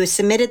 and so you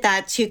submitted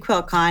that to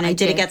QuiltCon, and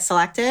did it get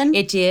selected?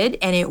 It did,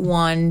 and it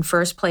won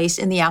first place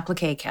in the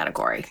applique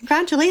category.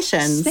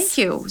 Congratulations. Thank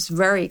you. It was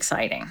very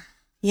exciting.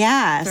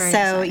 Yeah, so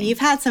exciting. You've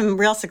had some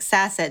real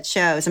success at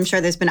shows. I'm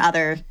sure there's been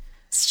other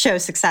show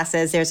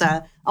successes. There's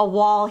a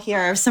wall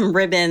here of some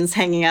ribbons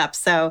hanging up.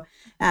 So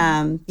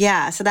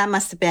so that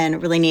must have been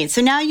really neat.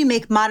 So now you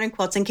make modern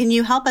quilts, and can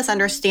you help us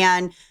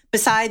understand,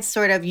 besides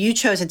sort of, you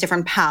chose a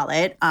different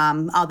palette,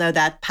 although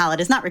that palette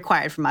is not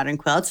required for modern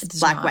quilts. It's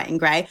black, white, and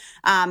gray.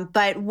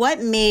 But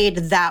what made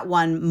that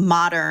one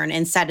modern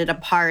and set it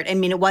apart? I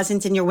mean, it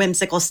wasn't in your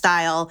whimsical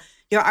style.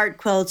 Your art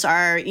quilts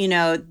are,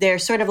 they're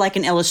sort of like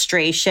an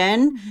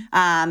illustration.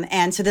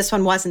 And so this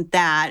one wasn't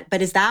that.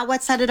 But is that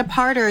what set it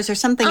apart, or is there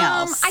something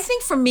else? I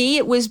think for me,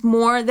 it was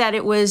more that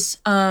it was,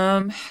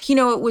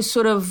 it was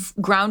sort of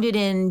grounded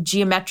in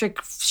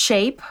geometric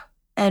shape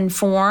and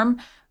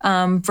form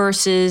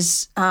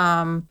versus,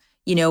 a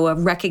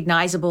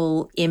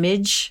recognizable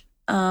image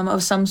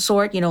of some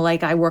sort.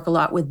 Like I work a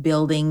lot with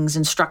buildings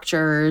and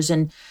structures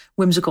and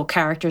whimsical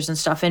characters and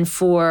stuff. And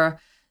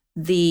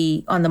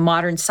on the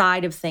modern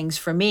side of things,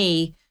 for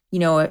me,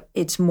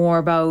 it's more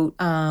about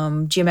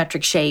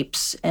geometric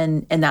shapes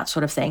and that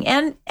sort of thing,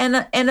 and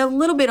a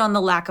little bit on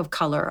the lack of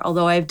color.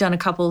 Although I've done a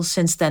couple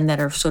since then that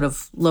are sort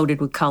of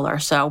loaded with color.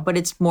 But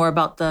it's more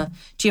about the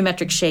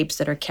geometric shapes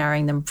that are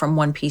carrying them from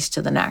one piece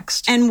to the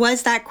next. And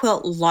was that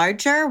quilt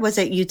larger? Was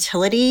it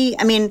utility?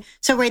 I mean,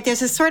 there's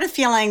this sort of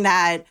feeling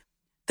that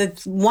the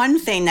one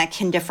thing that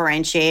can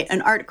differentiate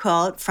an art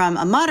quilt from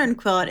a modern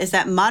quilt is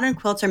that modern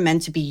quilts are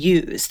meant to be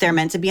used. They're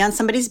meant to be on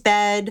somebody's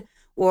bed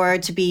or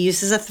to be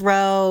used as a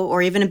throw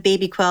or even a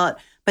baby quilt,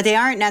 but they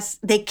aren't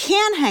they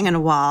can hang on a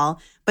wall,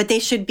 but they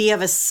should be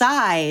of a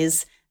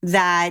size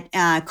that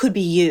could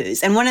be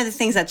used. And one of the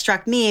things that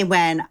struck me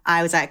when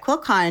I was at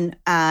QuiltCon,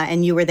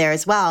 and you were there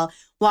as well,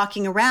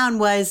 walking around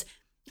was,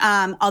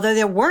 although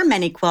there were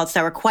many quilts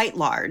that were quite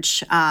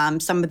large,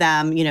 some of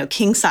them,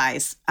 king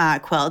size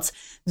quilts,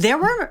 there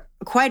were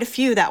quite a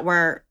few that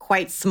were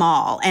quite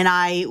small. And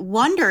I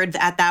wondered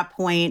at that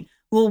point,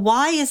 well,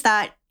 why is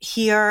that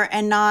here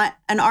and not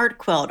an art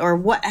quilt? Or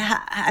what?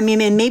 I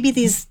mean, maybe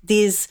these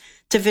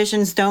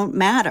divisions don't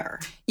matter.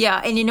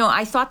 Yeah, and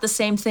I thought the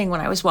same thing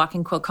when I was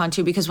walking QuiltCon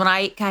too, because when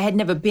I had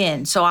never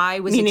been, so I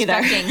was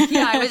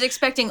I was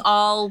expecting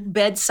all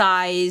bed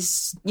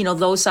size,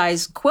 those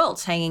size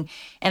quilts hanging,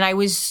 and I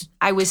was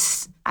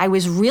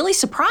really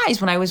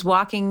surprised when I was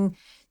walking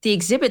the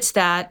exhibits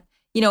that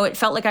it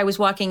felt like I was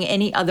walking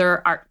any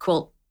other art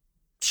quilt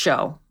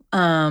show,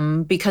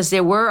 because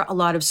there were a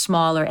lot of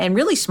smaller and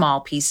really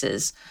small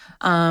pieces,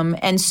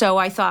 and so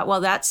I thought,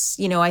 well, that's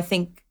I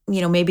think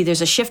maybe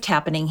there's a shift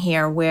happening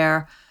here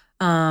where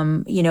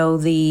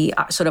the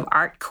sort of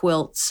art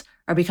quilts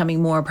are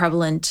becoming more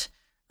prevalent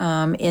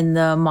in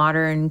the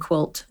modern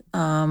quilt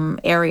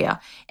area.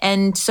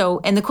 And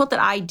the quilt that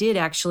I did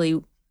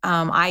actually,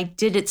 I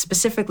did it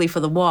specifically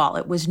for the wall.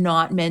 It was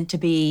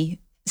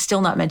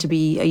still not meant to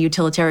be a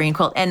utilitarian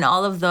quilt. And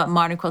all of the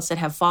modern quilts that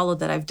have followed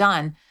that I've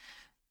done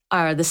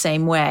are the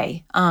same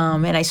way.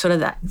 And I sort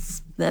of,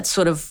 that's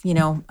sort of,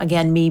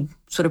 again, me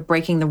sort of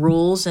breaking the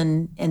rules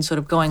and sort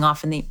of going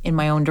off in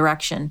my own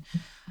direction,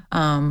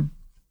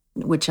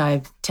 which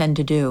I tend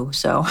to do.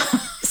 So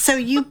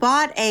you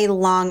bought a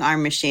long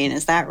arm machine,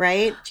 is that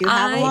right? Do you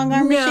have a long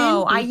arm machine?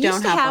 No, I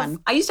used to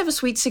have a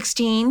Sweet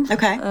 16.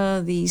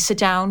 Okay. The sit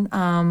down.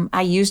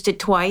 I used it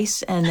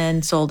twice and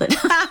then sold it.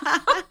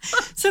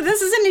 So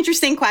this is an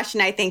interesting question,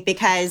 I think,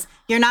 because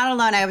you're not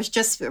alone. I was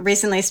just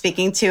recently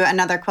speaking to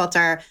another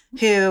quilter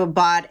who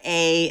bought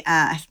maybe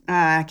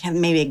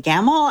a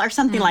Gamel or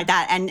something like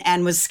that,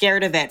 and was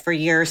scared of it for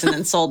years and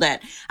then sold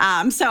it.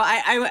 So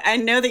I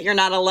know that you're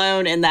not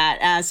alone in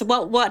that. So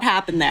what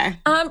happened there?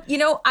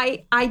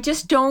 I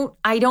just don't.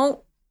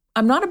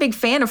 I'm not a big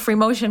fan of free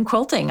motion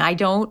quilting. I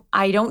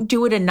don't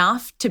do it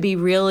enough to be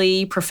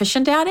really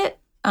proficient at it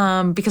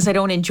because I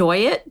don't enjoy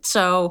it.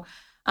 So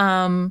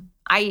having,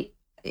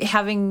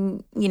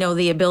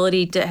 the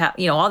ability to have,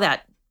 all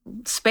that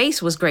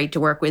space was great to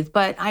work with,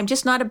 but I'm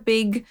just not a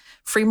big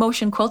free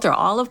motion quilter.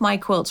 All of my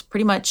quilts,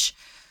 pretty much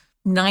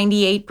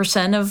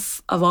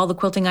 98% of all the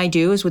quilting I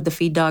do is with the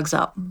feed dogs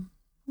up.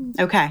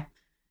 Okay.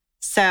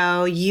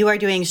 So you are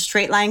doing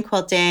straight line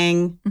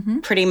quilting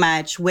pretty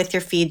much with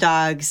your feed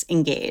dogs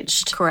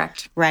engaged.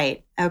 Correct.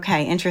 Right.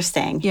 Okay.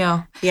 Interesting.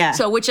 Yeah. Yeah.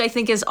 So which I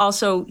think is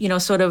also,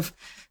 sort of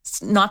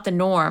not the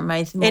norm.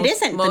 It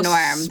isn't the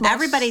norm.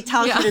 Everybody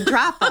tells you to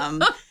drop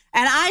them.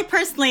 And I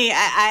personally,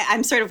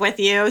 I'm sort of with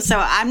you. So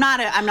I'm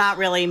not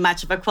really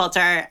much of a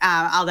quilter,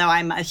 although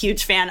I'm a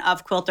huge fan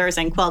of quilters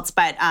and quilts.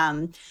 But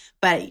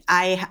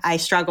I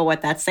struggle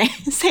with that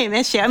same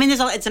issue. I mean,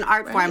 it's an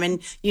art form, and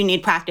you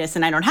need practice,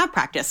 and I don't have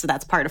practice, so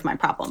that's part of my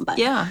problem. But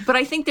but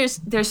I think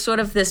there's sort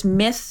of this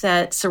myth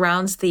that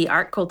surrounds the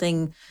art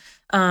quilting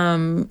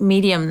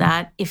medium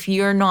that if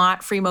you're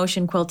not free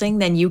motion quilting,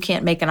 then you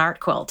can't make an art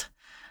quilt.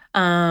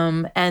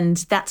 And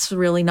that's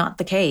really not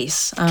the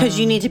case. Because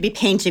you need to be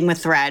painting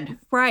with thread.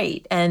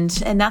 Right. And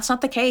that's not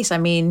the case. I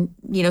mean,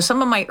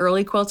 some of my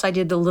early quilts, I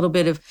did a little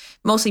bit of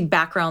mostly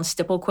background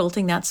stipple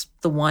quilting. That's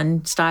the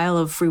one style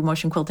of free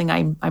motion quilting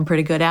I'm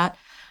pretty good at.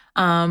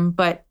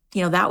 But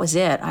that was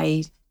it.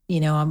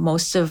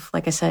 Most of,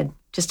 like I said,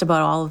 just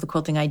about all of the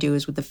quilting I do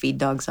is with the feed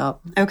dogs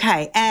up.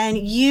 Okay. And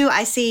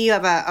I see you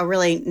have a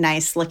really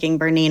nice looking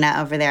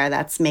Bernina over there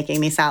that's making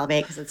me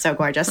salivate because it's so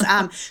gorgeous.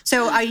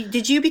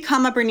 Did you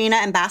become a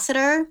Bernina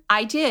ambassador?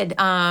 I did.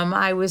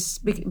 I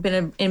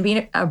been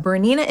a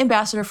Bernina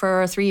ambassador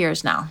for 3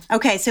 years now.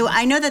 Okay. So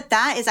I know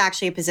that is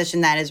actually a position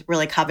that is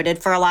really coveted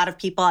for a lot of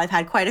people. I've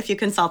had quite a few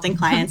consulting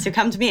clients who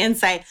come to me and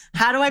say,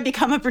 how do I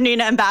become a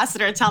Bernina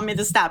ambassador? Tell me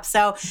the steps.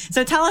 So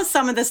tell us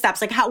some of the steps,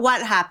 like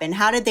what happened?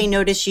 How did they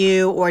notice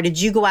you, or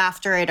did you go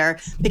after it, or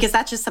because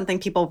that's just something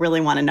people really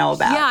want to know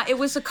about? Yeah, it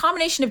was a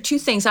combination of two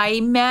things. I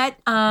met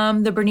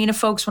the Bernina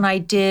folks when I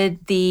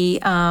did the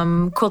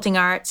Quilting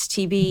Arts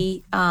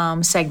TV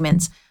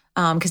segments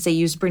because they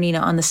used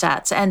Bernina on the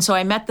sets. And so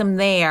I met them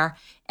there.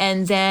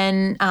 And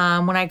then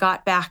when I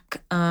got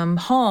back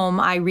home,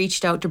 I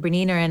reached out to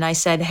Bernina and I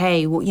said,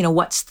 hey,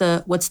 what's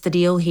the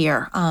deal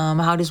here?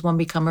 How does one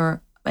become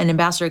an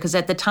ambassador? Because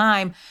at the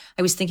time,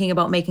 I was thinking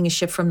about making a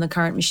shift from the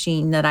current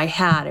machine that I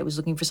had. I was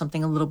looking for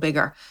something a little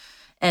bigger.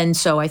 And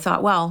so I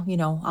thought, well,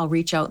 I'll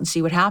reach out and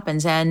see what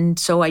happens. And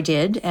so I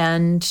did.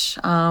 And,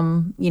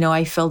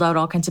 I filled out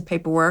all kinds of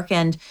paperwork.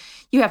 And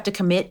you have to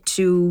commit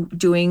to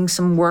doing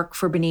some work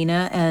for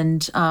Bernina.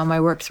 And I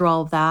worked through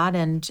all of that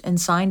and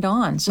signed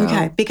on. So.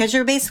 Okay, because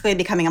you're basically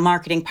becoming a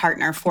marketing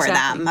partner for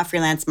them, a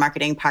freelance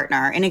marketing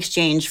partner in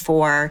exchange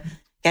for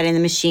getting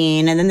the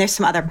machine. And then there's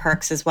some other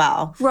perks as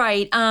well.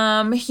 Right.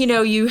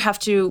 You have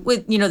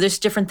to, there's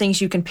different things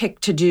you can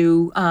pick to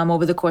do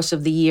over the course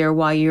of the year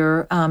while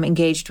you're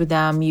engaged with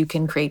them. You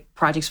can create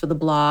projects for the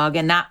blog.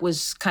 And that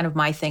was kind of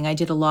my thing. I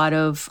did a lot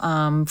of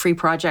free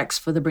projects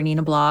for the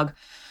Bernina blog,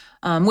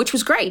 which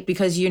was great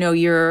because,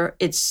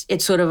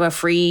 it's sort of a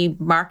free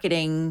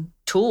marketing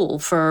tool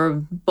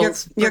for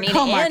both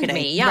Bernina and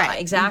me. Yeah,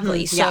 right.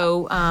 Exactly.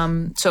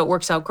 Mm-hmm. So it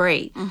works out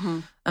great. Mm-hmm.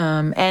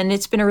 And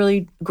it's been a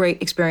really great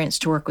experience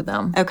to work with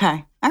them.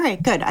 Okay. All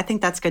right, good. I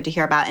think that's good to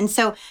hear about. And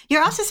so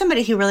you're also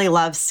somebody who really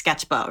loves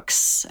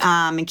sketchbooks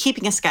and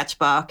keeping a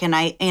sketchbook. And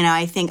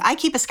I think I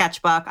keep a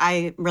sketchbook.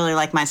 I really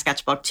like my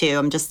sketchbook too.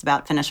 I'm just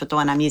about finished with the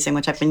one I'm using,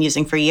 which I've been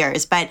using for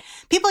years. But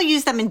people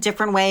use them in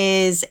different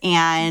ways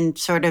and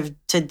sort of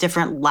to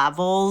different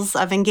levels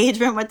of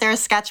engagement with their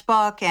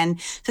sketchbook. And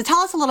so tell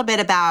us a little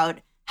bit about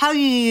how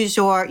you use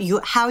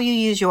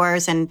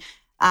yours and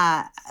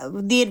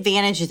the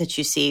advantages that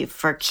you see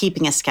for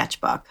keeping a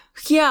sketchbook.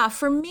 Yeah,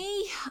 for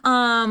me,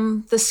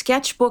 the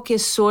sketchbook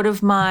is sort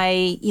of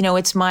my,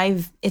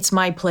 it's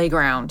my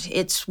playground.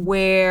 It's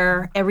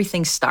where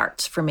everything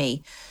starts for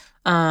me.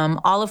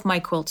 All of my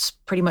quilts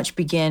pretty much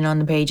begin on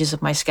the pages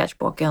of my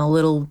sketchbook in a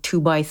little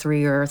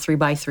 2x3 or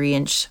 3x3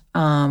 inch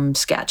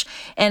sketch.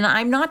 And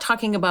I'm not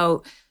talking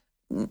about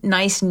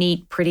nice,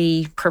 neat,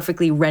 pretty,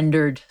 perfectly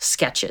rendered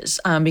sketches,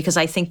 because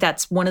I think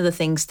that's one of the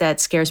things that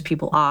scares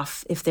people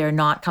off if they're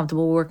not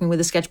comfortable working with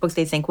a sketchbook.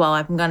 They think, well,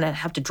 I'm going to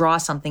have to draw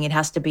something. It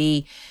has to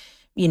be,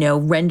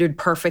 rendered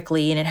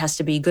perfectly, and it has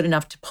to be good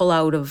enough to pull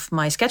out of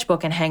my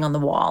sketchbook and hang on the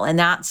wall. And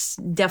that's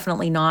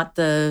definitely not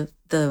the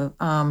team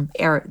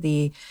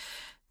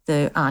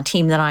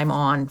that I'm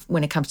on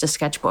when it comes to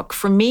sketchbook.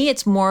 For me,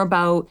 it's more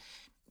about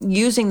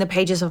using the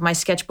pages of my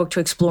sketchbook to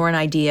explore an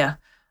idea.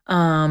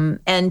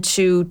 And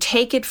to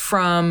take it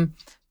from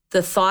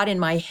the thought in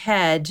my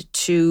head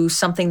to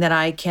something that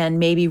I can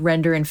maybe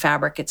render in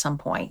fabric at some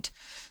point.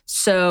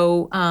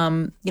 So,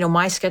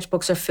 my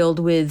sketchbooks are filled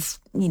with,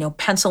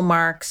 pencil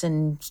marks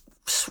and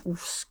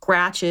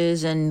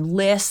scratches and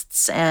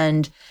lists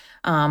and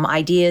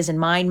ideas and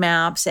mind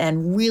maps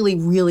and really,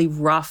 really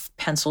rough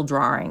pencil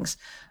drawings.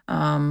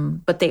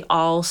 But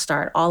all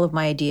of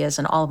my ideas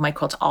and all of my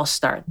quilts all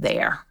start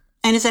there.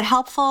 And is it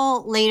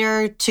helpful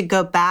later to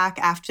go back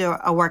after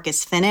a work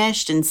is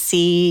finished and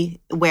see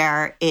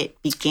where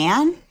it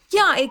began?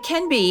 Yeah, it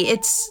can be.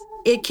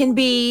 It can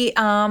be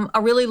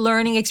a really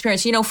learning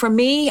experience. For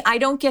me, I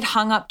don't get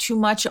hung up too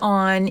much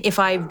on if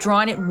I've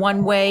drawn it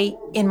one way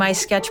in my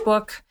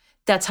sketchbook,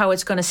 that's how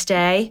it's going to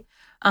stay.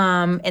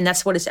 And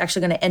that's what it's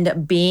actually going to end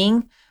up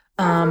being.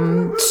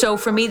 So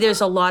for me,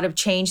 there's a lot of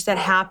change that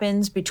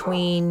happens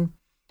between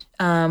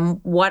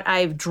what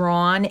I've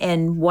drawn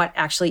and what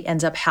actually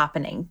ends up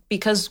happening.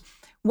 Because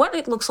what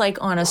it looks like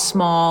on a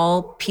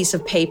small piece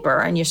of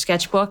paper in your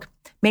sketchbook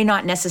may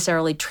not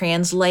necessarily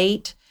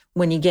translate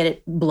when you get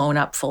it blown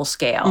up full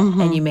scale.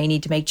 And you may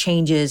need to make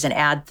changes and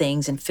add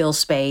things and fill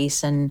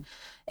space and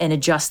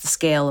adjust the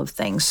scale of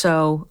things.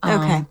 So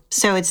okay,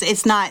 so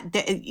it's not,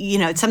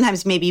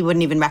 sometimes maybe you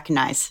wouldn't even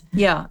recognize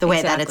the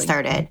way that it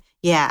started.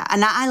 Yeah.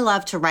 And I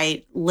love to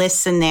write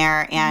lists in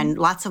there and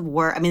lots of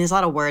words. I mean, there's a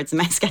lot of words in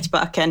my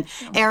sketchbook and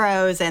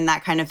arrows and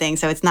that kind of thing.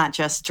 So it's not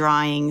just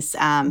drawings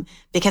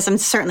because I'm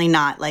certainly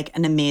not like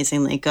an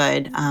amazingly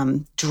good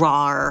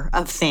drawer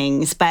of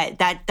things. But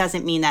that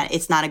doesn't mean that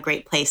it's not a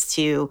great place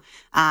to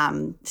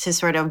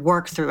sort of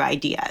work through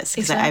ideas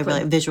because I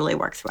really visually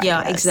work through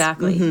ideas. Yeah,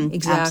 exactly.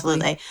 Exactly.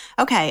 Absolutely.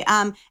 Okay.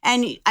 And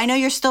I know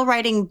you're still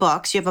writing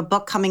books. You have a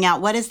book coming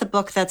out. What is the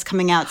book that's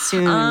coming out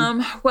soon?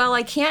 Well,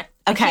 I can't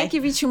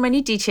give you too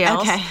many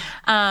details. Okay.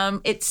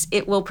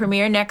 It will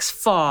premiere next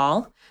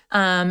fall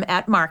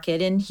at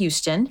Market in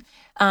Houston.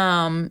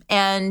 I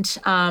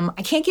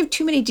can't give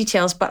too many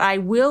details, but I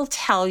will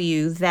tell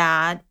you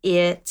that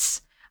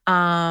it's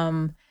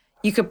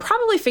you could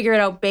probably figure it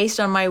out based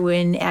on my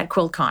win at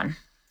QuiltCon.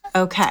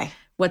 Okay.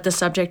 What the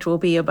subject will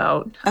be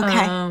about.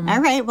 Okay.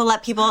 All right. We'll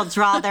let people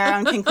draw their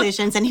own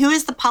conclusions. And who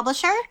is the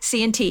publisher?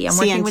 C&T. I'm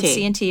working with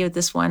C&T with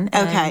this one.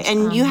 Okay.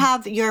 And you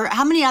have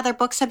how many other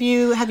books have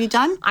you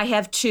done? I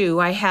have two.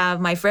 I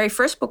have my very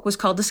first book was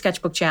called The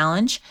Sketchbook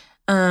Challenge.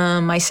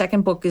 My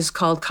second book is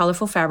called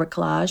Colorful Fabric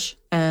Collage.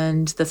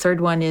 And the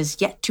third one is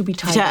yet to be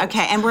titled.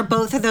 Okay. And were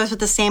both of those with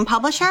the same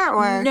publisher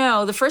or?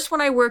 No. The first one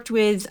I worked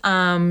with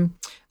Random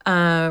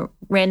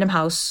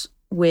House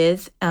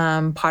with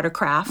Potter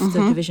Craft, the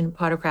division of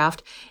Potter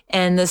Craft.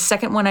 And the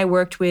second one I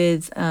worked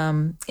with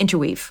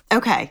Interweave.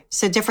 Okay.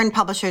 So different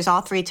publishers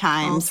all three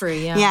times. All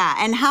three, yeah. Yeah.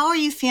 And how are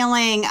you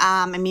feeling?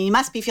 I mean, you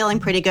must be feeling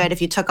pretty good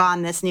if you took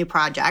on this new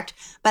project.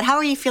 But how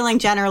are you feeling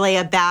generally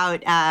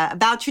about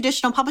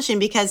traditional publishing?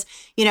 Because,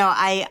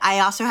 I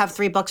also have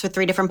 3 books with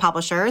 3 different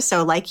publishers.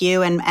 So like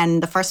you,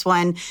 and the first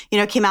one,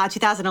 came out in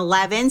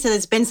 2011. So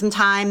there's been some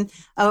time,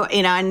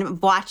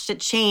 and watched it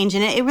change.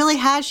 And it really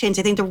has changed.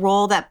 I think the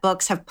role that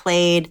books have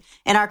played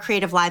in our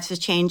creative lives has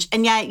changed.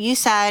 And yet you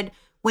said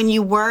when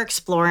you were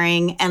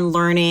exploring and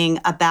learning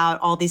about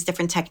all these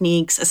different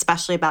techniques,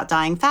 especially about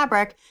dyeing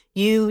fabric,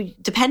 you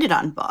depended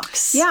on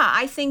books. Yeah,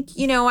 I think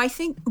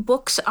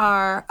books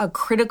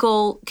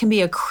can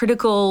be a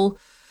critical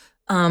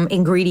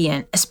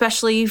ingredient,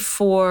 especially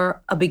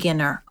for a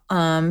beginner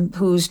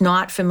who's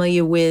not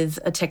familiar with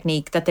a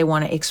technique that they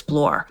want to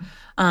explore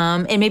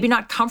and maybe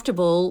not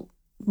comfortable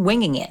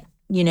winging it.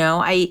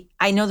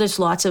 I know there's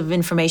lots of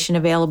information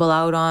available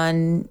out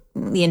on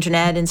the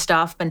internet and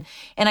stuff. And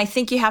I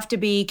think you have to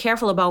be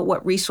careful about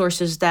what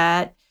resources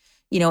that,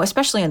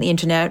 especially on the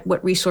internet,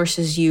 what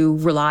resources you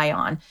rely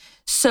on.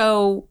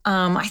 So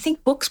I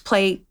think books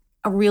play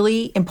a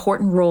really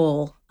important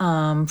role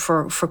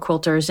for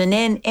quilters and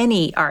in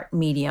any art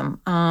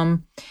medium.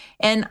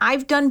 And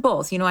I've done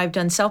both. I've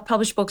done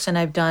self-published books and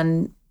I've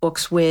done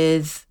books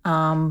with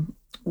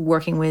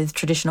working with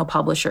traditional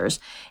publishers.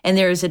 And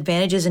there's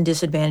advantages and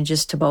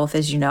disadvantages to both,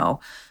 as you know.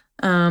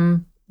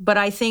 But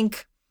I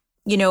think,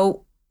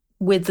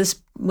 with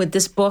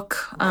this book,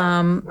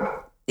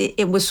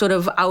 it was sort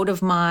of out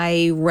of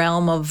my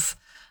realm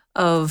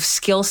of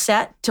skill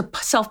set to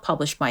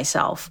self-publish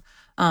myself.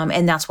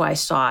 And that's why I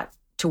sought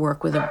to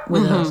work with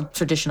a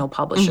traditional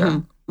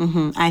publisher.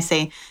 I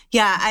see.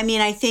 Yeah, I mean,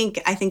 I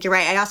think you're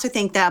right. I also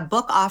think that a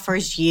book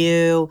offers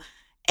you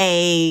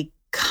a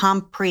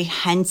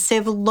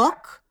comprehensive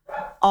look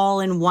all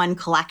in one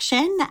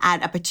collection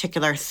at a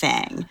particular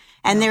thing.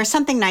 And there's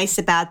something nice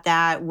about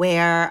that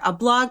where a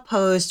blog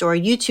post or a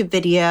YouTube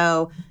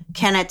video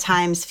can at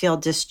times feel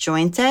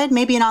disjointed.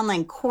 Maybe an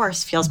online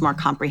course feels more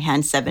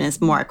comprehensive and is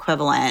more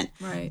equivalent.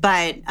 Right.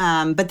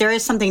 But there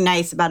is something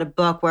nice about a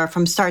book where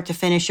from start to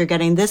finish, you're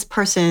getting this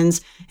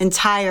person's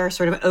entire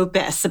sort of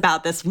opus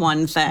about this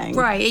one thing.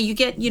 Right. You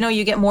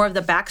get more of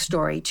the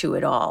backstory to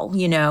it all,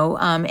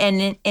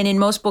 and in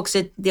most books,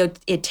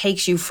 it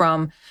takes you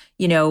from,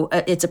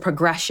 it's a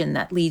progression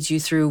that leads you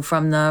through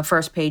from the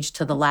first page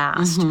to the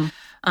last.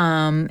 And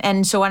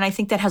I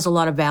think that has a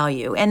lot of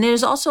value. And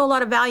there's also a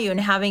lot of value in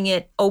having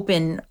it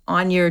open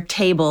on your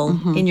table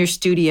in your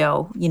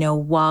studio,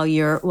 while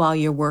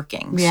you're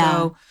working.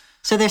 Yeah.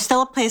 So there's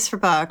still a place for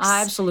books.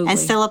 Absolutely. And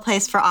still a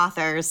place for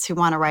authors who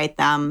want to write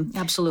them.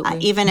 Absolutely.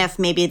 Even if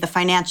maybe the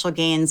financial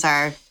gains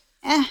are,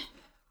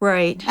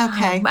 Right.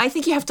 Okay. I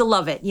think you have to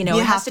love it.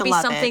 It has to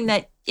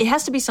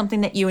be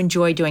something that you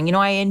enjoy doing.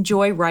 I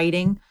enjoy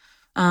writing.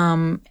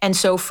 And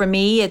so for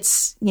me,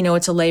 it's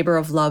a labor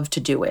of love to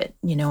do it.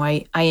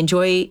 I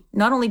enjoy,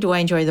 not only do I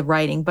enjoy the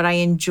writing, but I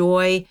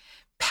enjoy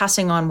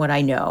passing on what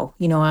I know.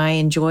 I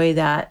enjoy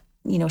that,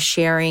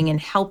 sharing and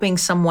helping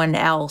someone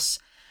else.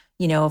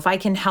 If I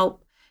can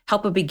help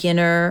a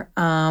beginner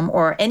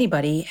or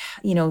anybody,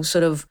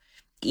 sort of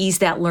ease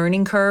that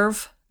learning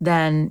curve,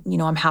 then,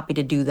 I'm happy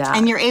to do that.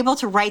 And you're able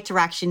to write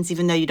directions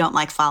even though you don't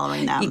like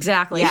following them.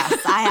 Exactly. Yes,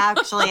 I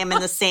actually am in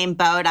the same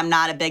boat. I'm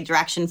not a big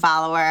direction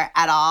follower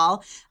at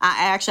all.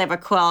 I actually have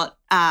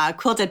a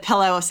quilted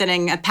pillow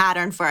a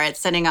pattern for it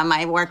sitting on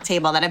my work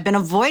table that I've been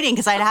avoiding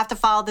because I'd have to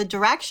follow the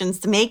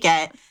directions to make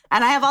it.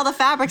 And I have all the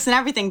fabrics and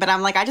everything, but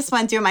I'm like, I just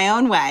want to do it my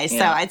own way.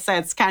 So I'd say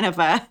it's kind of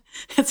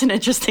it's an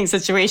interesting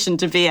situation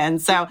to be in.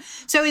 So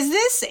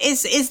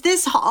is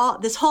this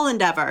whole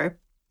endeavor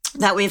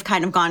that we've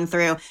kind of gone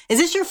through, is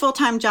this your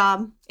full-time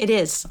job? It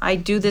is. I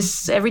do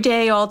this every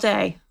day, all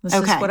day. This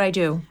is what I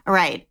do.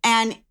 Right.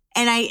 And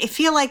I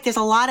feel like there's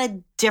a lot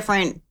of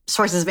different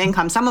sources of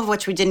income, some of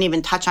which we didn't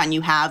even touch on. You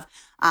have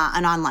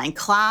an online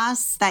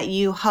class that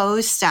you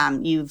host.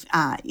 You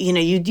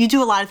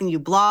do a lot of things. You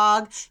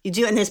blog. You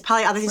do, and there's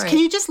probably other things. Right. Can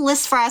you just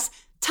list for us?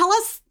 Tell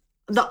us,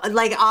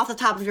 off the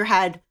top of your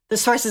head, the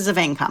sources of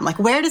income. Like,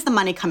 where does the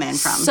money come in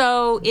from?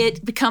 So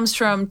it comes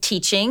from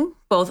teaching,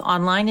 both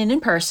online and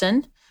in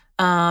person.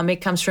 It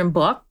comes from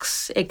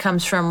books. It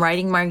comes from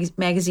writing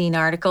magazine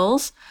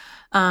articles.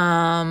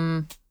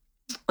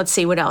 Let's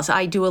see what else.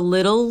 I do a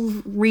little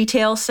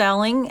retail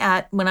selling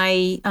when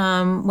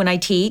I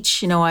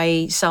teach.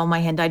 I sell my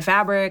hand-dyed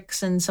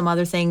fabrics and some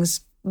other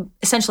things.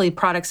 Essentially,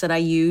 products that I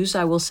use,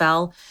 I will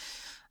sell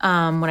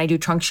when I do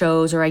trunk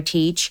shows or I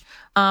teach.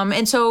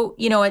 And so,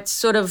 it's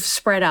sort of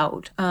spread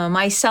out.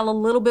 I sell a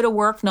little bit of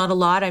work, not a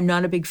lot. I'm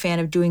not a big fan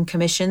of doing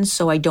commissions,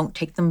 so I don't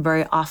take them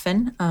very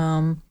often.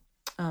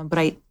 But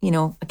I,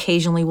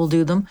 occasionally will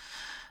do them.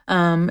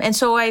 And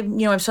so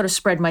I've sort of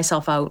spread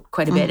myself out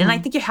quite a bit. And I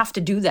think you have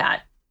to do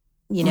that.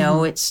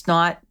 It's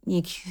not,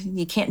 you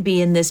can't be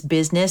in this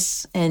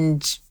business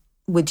and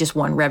with just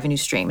one revenue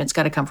stream. It's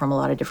got to come from a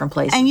lot of different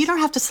places. And you don't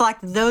have to select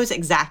those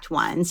exact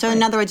ones. So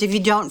in other words, if you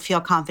don't feel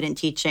confident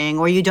teaching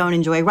or you don't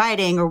enjoy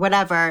writing or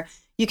whatever,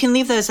 you can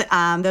leave those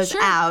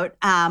out.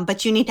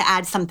 But you need to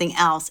add something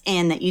else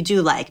in that you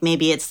do like.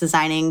 Maybe it's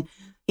designing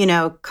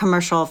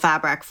commercial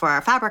fabric for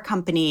a fabric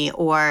company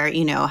or,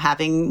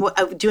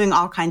 doing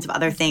all kinds of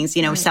other things,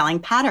 selling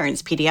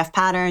patterns, PDF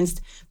patterns,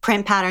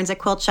 print patterns at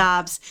quilt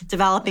shops,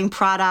 developing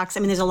products.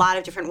 I mean, there's a lot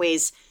of different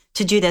ways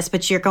to do this,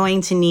 but you're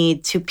going to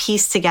need to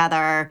piece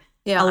together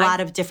a lot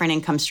of different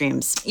income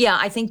streams. Yeah,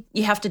 I think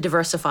you have to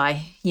diversify.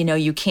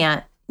 You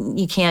can't,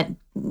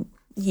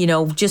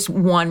 just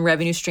one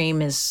revenue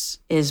stream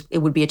it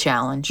would be a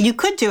challenge. You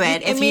could do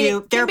it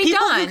there are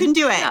people who can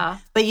do it,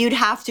 but you'd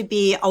have to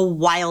be a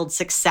wild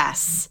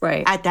success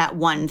at that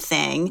one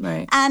thing.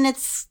 Right. And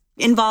it's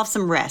involves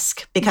some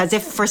risk because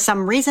if for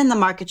some reason the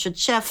market should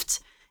shift,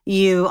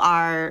 you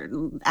are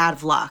out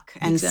of luck.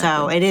 And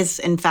so it is,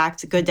 in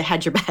fact, good to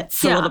hedge your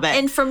bets a little bit.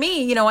 And for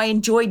me, I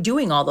enjoy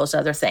doing all those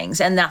other things.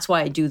 And that's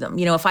why I do them.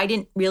 If I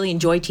didn't really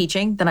enjoy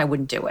teaching, then I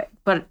wouldn't do it.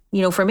 But,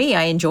 for me,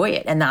 I enjoy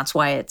it. And that's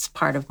why it's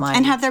part of my...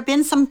 And have there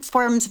been some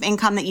forms of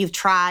income that you've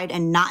tried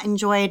and not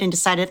enjoyed and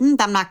decided,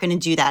 I'm not going to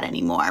do that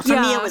anymore? For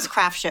me, it was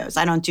craft shows.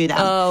 I don't do them.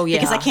 Oh, yeah.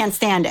 Because I can't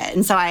stand it.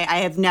 And so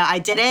I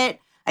did it.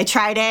 I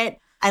tried it.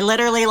 I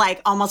literally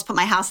almost put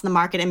my house in the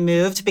market and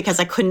moved because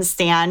I couldn't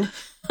stand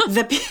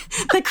the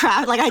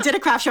craft. I did a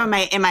craft show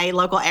in my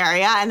local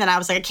area, and then I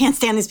was like, I can't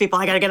stand these people.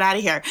 I got to get out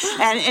of here.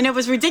 And it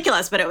was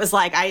ridiculous, but it was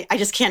I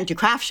just can't do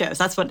craft shows.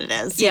 That's what it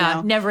is.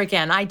 Yeah, never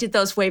again. I did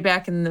those way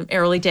back in the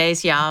early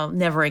days. Yeah,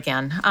 never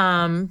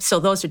again.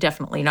 So those are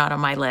definitely not on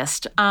my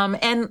list.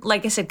 And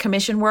like I said,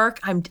 commission work.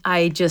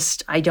 I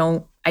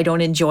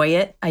don't enjoy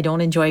it. I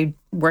don't enjoy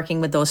working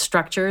with those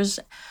structures.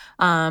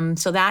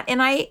 So that,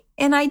 and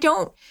I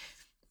don't.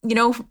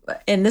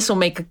 And this will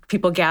make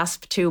people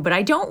gasp too, but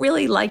I don't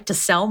really like to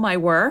sell my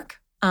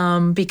work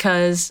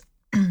because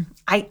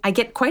I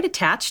get quite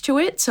attached to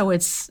it. So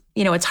it's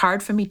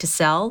hard for me to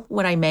sell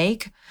what I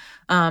make.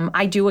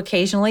 I do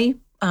occasionally,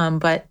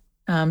 but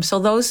so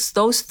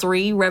those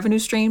three revenue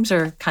streams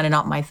are kind of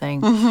not my thing.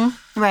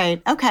 Mm-hmm.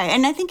 Right. Okay.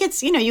 And I think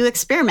it's, you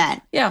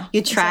experiment. Yeah.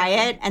 You try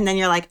it and then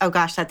you're like, oh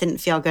gosh, that didn't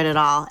feel good at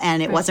all.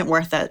 And it wasn't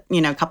worth it,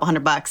 a couple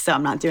 $100, so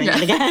I'm not doing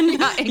it again.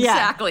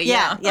 Exactly.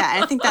 Yeah.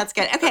 I think that's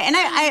good. Okay. And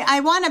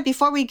I want to,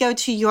 before we go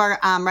to your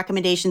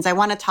recommendations, I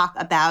want to talk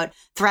about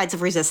Threads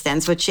of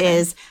Resistance, which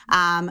is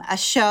a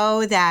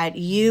show that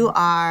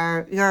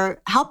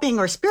you're helping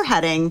or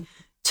spearheading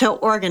to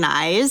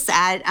organize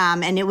at,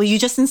 and you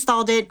just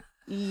installed it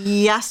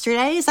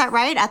yesterday, is that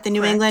right? At the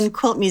New England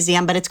Quilt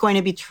Museum, but it's going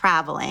to be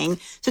traveling.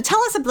 So tell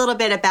us a little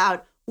bit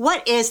about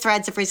what is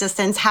Threads of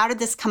Resistance, how did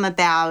this come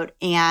about,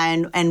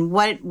 and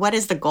what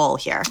is the goal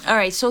here? All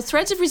right, so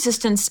Threads of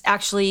Resistance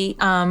actually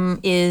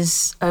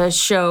is a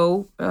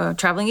show,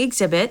 traveling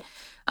exhibit,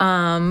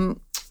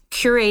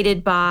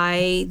 curated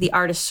by the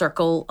Artist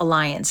Circle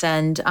Alliance.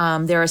 And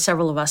there are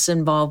several of us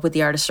involved with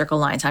the Artist Circle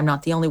Alliance. I'm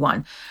not the only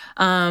one.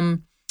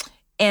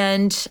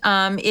 And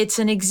it's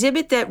an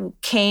exhibit that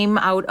came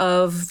out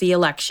of the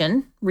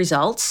election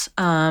results.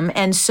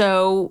 And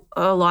so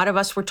a lot of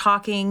us were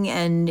talking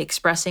and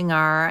expressing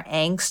our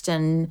angst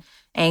and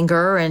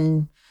anger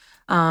and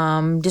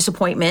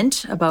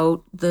disappointment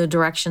about the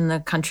direction the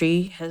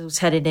country was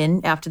headed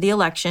in after the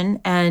election.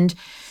 And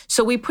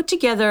so we put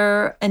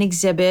together an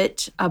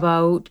exhibit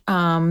about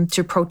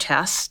to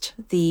protest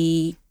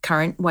the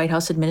current White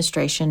House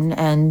administration.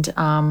 And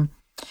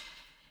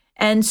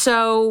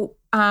so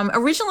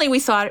originally we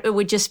thought it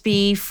would just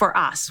be for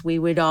us. We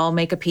would all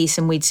make a piece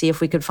and we'd see if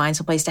we could find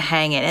some place to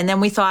hang it. And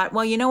then we thought,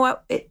 well, you know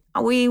what?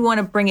 We want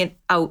to bring it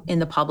out in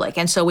the public.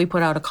 And so we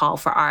put out a call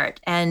for art.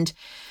 And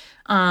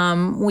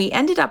we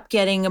ended up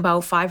getting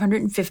about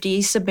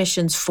 550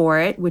 submissions for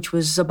it, which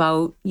was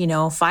about,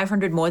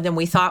 500 more than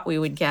we thought we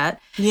would get.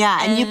 Yeah,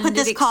 and you put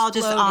this call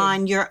just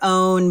on your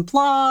own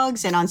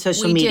blogs and on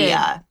social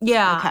media. Did.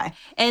 Yeah. Okay.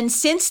 And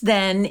since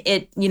then,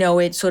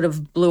 it sort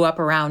of blew up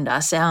around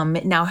us.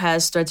 It now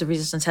has, Threads of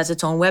Resistance has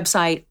its own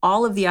website.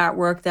 All of the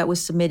artwork that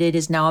was submitted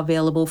is now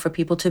available for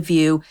people to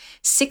view.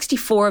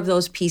 64 of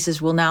those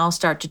pieces will now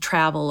start to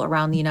travel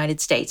around the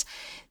United States.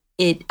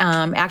 It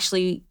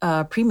actually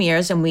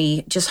premieres, and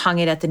we just hung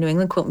it at the New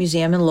England Quilt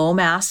Museum in Lowell,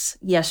 Mass.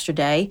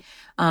 yesterday,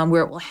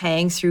 where it will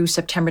hang through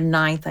September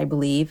 9th, I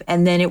believe.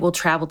 And then it will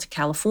travel to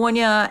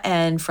California,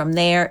 and from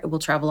there, it will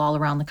travel all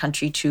around the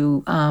country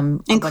to a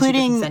bunch of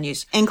different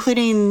venues.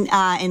 Including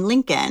in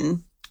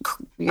Lincoln.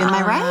 Am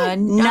I right?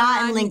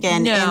 Not in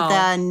Lincoln.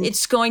 No,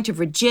 it's going to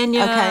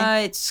Virginia.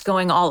 Okay. It's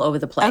going all over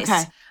the place.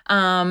 Okay.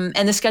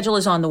 And the schedule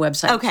is on the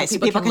website. Okay, so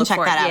people can check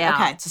that out. Yeah,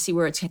 okay. to see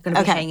where it's going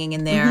to be hanging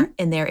in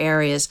their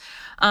areas.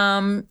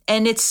 And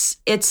it's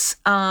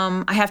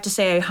I have to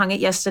say, I hung it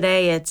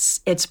yesterday.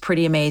 It's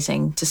pretty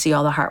amazing to see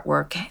all the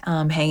artwork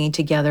hanging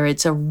together.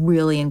 It's a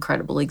really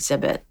incredible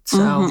exhibit.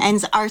 So,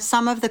 And are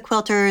some of the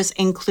quilters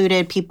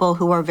included people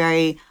who are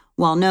very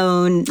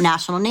well-known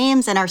national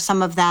names, and are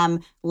some of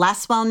them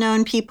less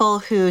well-known people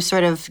who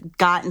sort of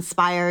got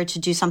inspired to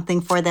do something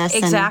for this?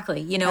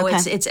 Exactly.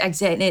 It's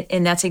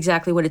and that's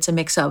exactly what it's a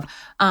mix of.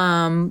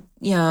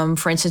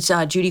 For instance,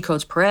 Judy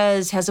Coates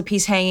Perez has a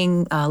piece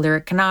hanging,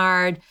 Lyric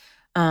Kennard,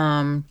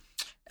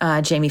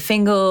 Jamie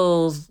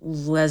Fingal,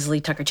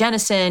 Leslie Tucker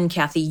Jennison,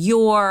 Kathy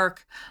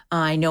York.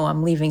 I know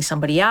I'm leaving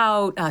somebody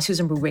out,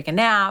 Susan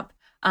Brubaker-Knapp.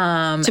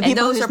 And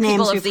those are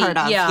people we've heard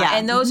of. Yeah.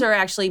 And those are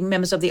actually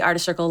members of the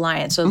Artist Circle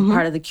Alliance, so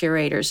part of the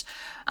curators.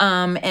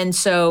 And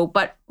so,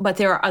 but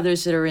there are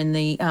others that are in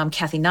the,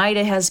 Kathy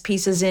Nida has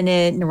pieces in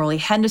it, Neroli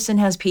Henderson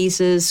has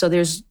pieces. So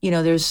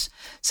there's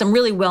some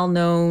really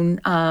well-known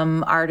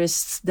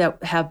artists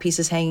that have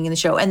pieces hanging in the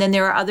show. And then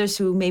there are others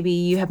who maybe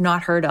you have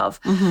not heard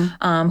of,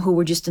 who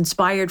were just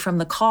inspired from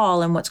the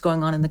call and what's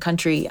going on in the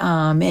country,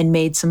 and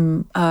made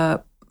some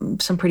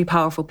pretty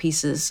powerful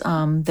pieces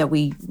that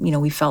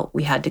we felt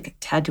we had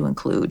to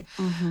include.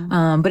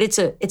 But it's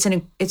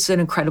an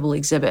incredible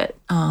exhibit.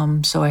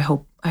 So I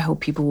hope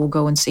people will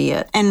go and see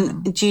it.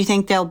 And do you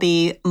think there'll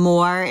be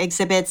more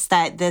exhibits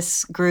that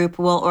this group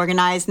will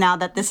organize now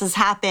that this has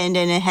happened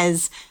and it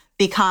has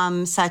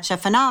become such a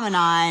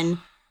phenomenon?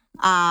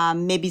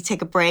 Maybe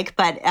take a break,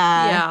 but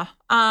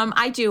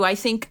I do. I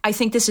think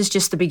this is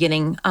just the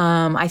beginning.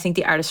 I think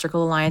the Artist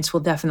Circle Alliance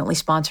will definitely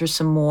sponsor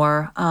some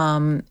more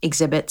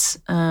exhibits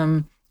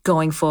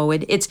going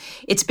forward.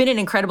 It's been an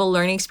incredible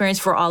learning experience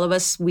for all of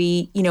us.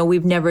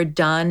 We've never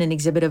done an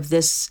exhibit of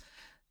this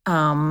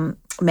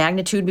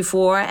magnitude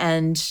before,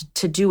 and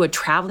to do a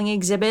traveling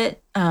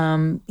exhibit,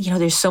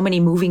 there's so many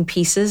moving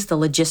pieces. The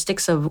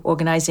logistics of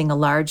organizing a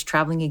large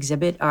traveling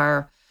exhibit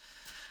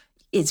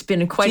it's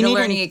been quite a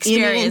learning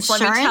experience,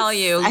 let me tell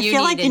you. I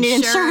feel like you need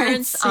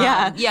insurance.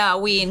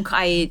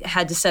 I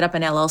had to set up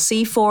an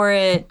LLC for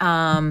it.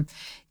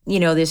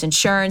 There's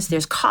insurance,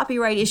 there's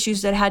copyright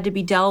issues that had to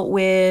be dealt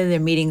with, there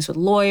are meetings with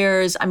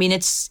lawyers. I mean,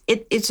 it's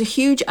a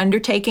huge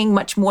undertaking,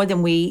 much more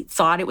than we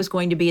thought it was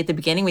going to be at the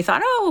beginning. We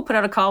thought, we'll put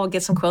out a call, we'll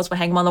get some quilts, we'll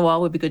hang them on the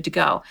wall, we'll be good to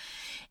go.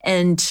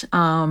 And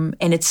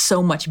it's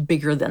so much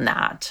bigger than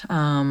that.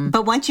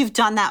 But once you've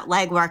done that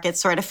legwork, it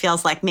sort of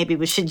feels like maybe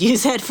we should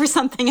use it for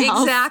something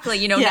else.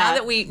 Exactly.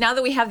 Now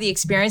that we have the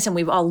experience and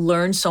we've all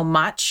learned so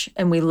much,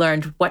 and we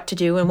learned what to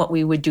do and what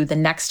we would do the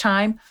next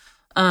time,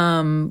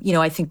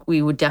 I think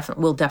we'll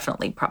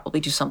definitely probably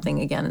do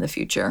something again in the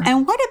future.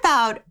 And what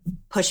about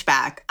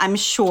pushback? I'm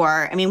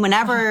sure. I mean,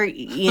 whenever,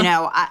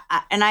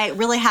 I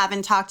really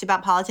haven't talked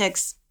about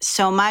politics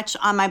so much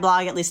on my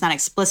blog, at least not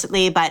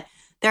explicitly, but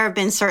there have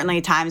been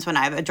certainly times when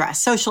I've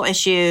addressed social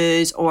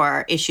issues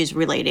or issues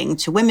relating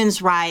to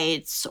women's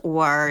rights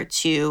or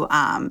to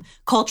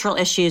cultural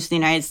issues in the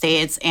United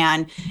States.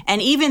 And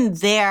even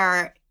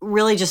there,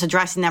 really just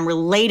addressing them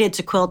related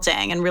to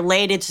quilting and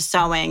related to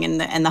sewing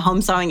and the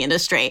home sewing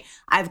industry,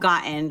 I've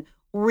gotten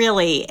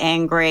really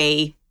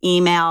angry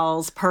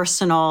emails,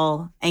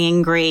 personal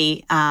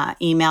angry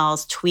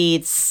emails,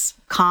 tweets,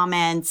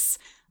 comments,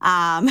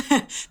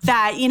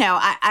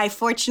 that, I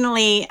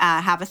fortunately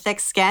have a thick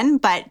skin,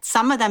 but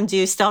some of them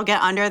do still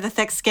get under the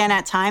thick skin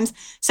at times.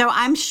 So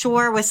I'm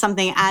sure with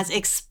something as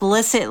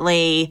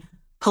explicitly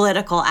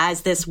political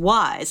as this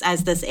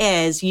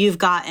is,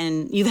 you've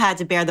had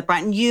to bear the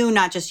brunt. And you,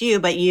 not just you,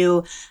 but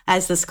you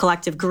as this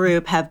collective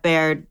group have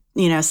bared,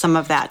 some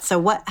of that.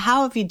 So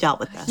how have you dealt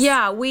with this?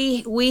 Yeah,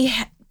 we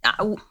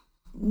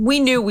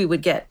knew we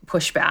would get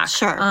pushback.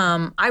 Sure.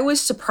 I was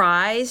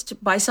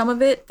surprised by some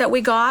of it that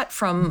we got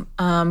from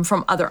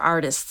other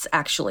artists,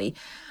 actually.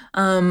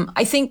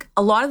 I think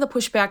a lot of the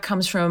pushback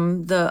comes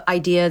from the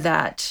idea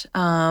that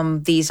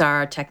these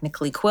are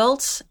technically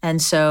quilts, and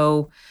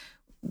so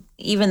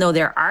even though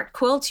they're art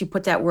quilts, you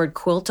put that word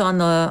quilt on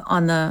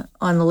the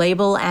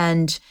label,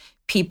 and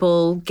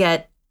people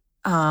get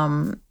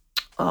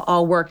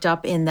all worked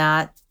up in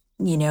that.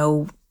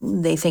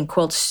 They think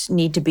quilts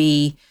need to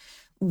be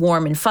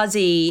warm and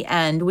fuzzy,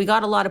 and we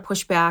got a lot of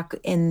pushback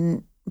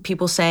in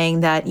people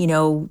saying that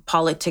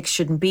politics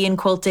shouldn't be in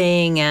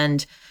quilting,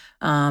 and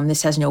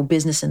this has no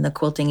business in the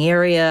quilting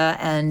area,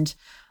 and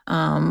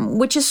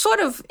which is sort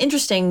of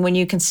interesting when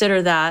you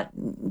consider that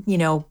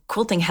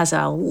quilting has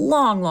a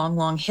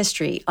long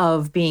history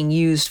of being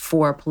used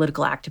for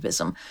political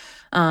activism.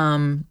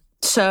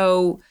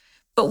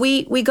 But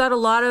we got a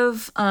lot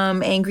of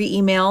angry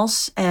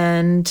emails,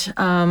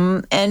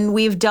 and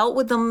we've dealt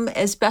with them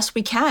as best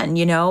we can.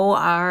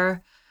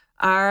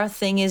 Our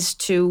thing is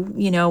to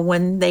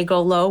when they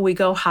go low, we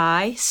go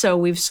high. So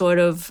we've sort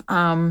of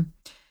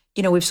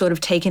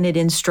taken it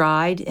in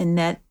stride, in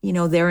that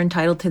they're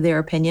entitled to their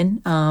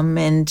opinion,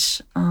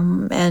 and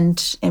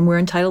we're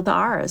entitled to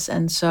ours.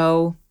 And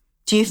so,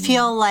 do you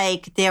feel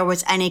like there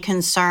was any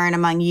concern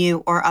among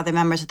you or other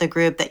members of the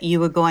group that you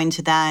were going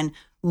to then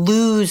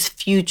lose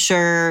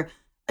future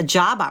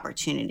job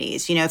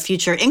opportunities,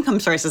 future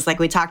income sources, like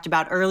we talked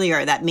about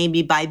earlier, that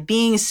maybe by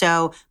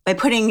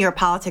putting your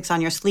politics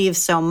on your sleeve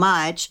so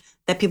much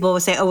that people will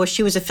say, oh, well,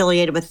 she was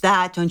affiliated with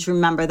that. Don't you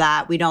remember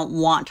that? We don't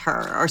want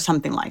her, or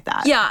something like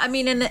that. Yeah, I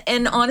mean,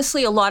 and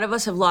honestly, a lot of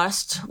us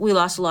lost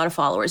a lot of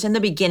followers. In the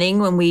beginning,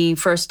 when we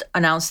first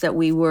announced that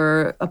we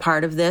were a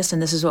part of this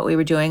and this is what we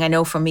were doing, I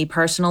know for me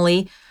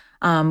personally,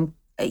 I'm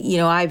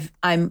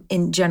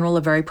in general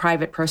a very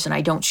private person.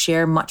 I don't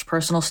share much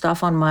personal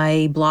stuff on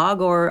my blog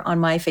or on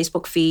my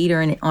Facebook feed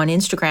or on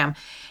Instagram.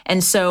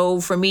 And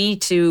so for me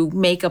to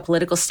make a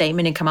political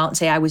statement and come out and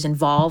say I was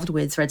involved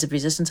with Threads of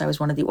Resistance, I was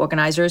one of the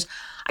organizers,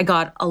 I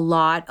got a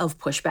lot of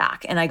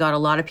pushback. And I got a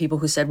lot of people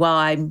who said, well,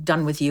 I'm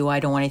done with you. I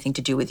don't want anything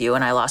to do with you.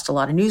 And I lost a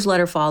lot of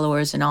newsletter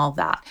followers and all of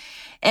that.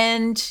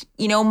 And,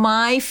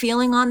 my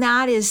feeling on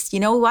that is,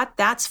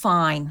 that's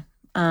fine.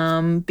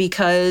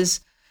 Because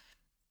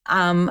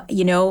I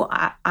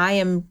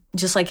am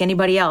just like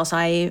anybody else.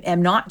 I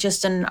am not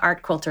just an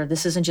art quilter.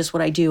 This isn't just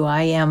what I do.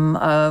 I am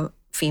a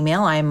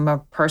female. I am a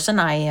person.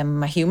 I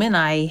am a human.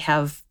 I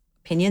have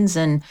opinions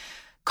and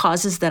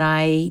causes that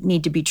I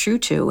need to be true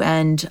to,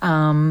 and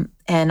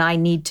I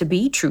need to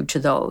be true to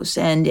those.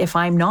 And if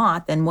I'm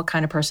not, then what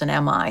kind of person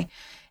am I?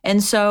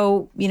 And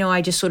so,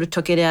 I just sort of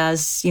took it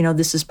as,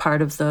 this is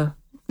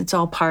it's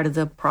all part of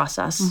the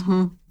process.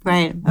 Mm-hmm.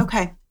 Right.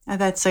 Okay.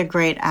 That's a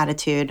great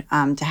attitude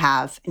to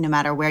have, no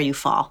matter where you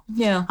fall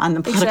on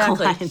the political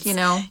lines.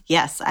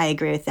 Yes, I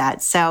agree with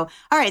that. So,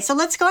 all right, so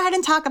let's go ahead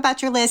and talk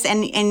about your list.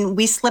 And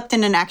we slipped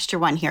in an extra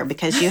one here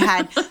because you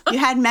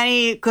had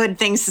many good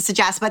things to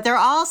suggest, but they're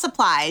all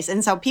supplies.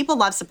 And so people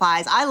love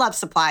supplies. I love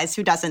supplies.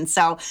 Who doesn't?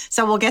 So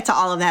we'll get to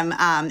all of them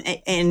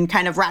in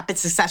kind of rapid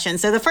succession.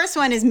 So the first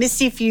one is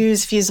Misty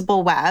Fuse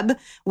Fusible Web,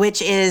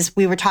 which is,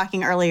 we were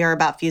talking earlier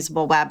about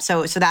fusible web.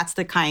 So that's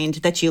the kind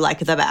that you like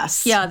the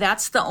best. Yeah,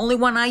 that's the only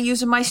one I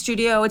use in my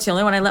studio. It's the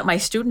only one I let my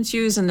students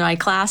use in my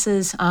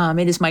classes.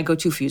 It is my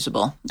go-to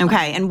fusible.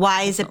 Okay, and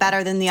why is it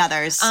better than the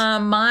others?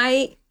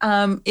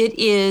 It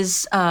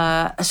is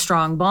a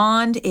strong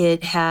bond.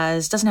 It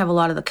doesn't have a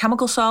lot of the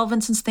chemical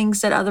solvents and things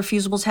that other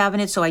fusibles have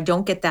in it, so I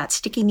don't get that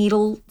sticky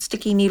needle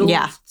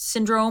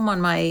syndrome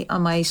on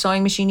my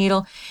sewing machine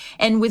needle.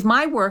 And with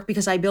my work,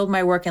 because I build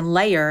my work in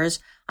layers,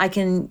 I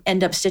can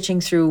end up stitching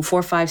through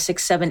 4, 5,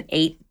 6, 7,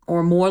 8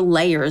 or more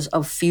layers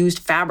of fused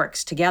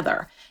fabrics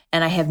together.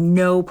 And I have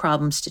no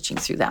problem stitching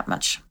through that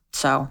much.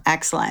 So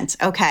excellent.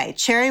 Okay.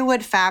 Cherry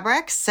wood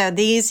fabrics. So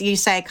these, you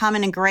say, come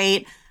in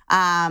great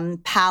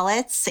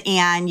palettes,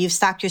 and you've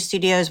stocked your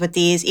studios with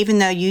these, even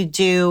though you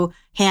do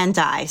hand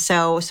dye.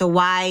 So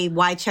why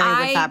cherry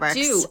wood fabrics?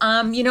 I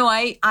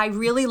do. I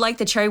really like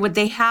the cherry wood.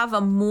 They have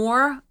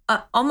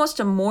almost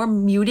a more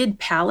muted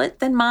palette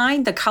than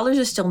mine. The colors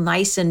are still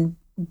nice and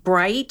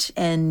bright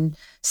and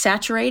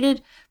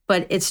saturated,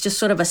 but it's just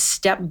sort of a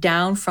step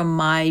down from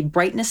my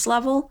brightness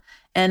level.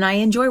 And I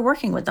enjoy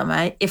working with them.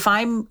 If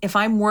I'm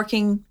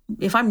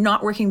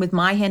not working with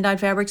my hand-dyed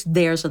fabrics,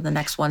 theirs are the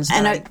next ones.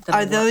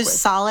 Are those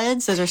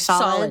solids? Those are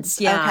solids. Solids,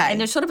 yeah. Okay. And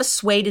they're sort of a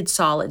sueded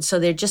solid, so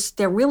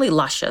they're really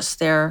luscious.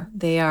 They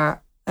are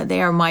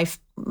my favorite.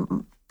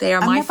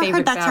 I've never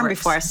heard that fabrics. term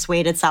before,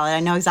 sueded solid. I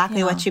know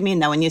exactly what you mean,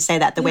 though, when you say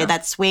that. The way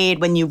that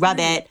suede, when you rub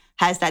it,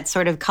 has that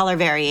sort of color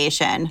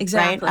variation.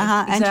 Exactly.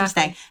 Right? Exactly.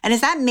 Interesting. And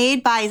is that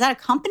made by, is that a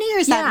company or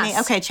is that made?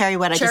 Okay,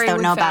 Cherrywood. I just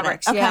don't know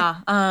fabrics,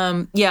 about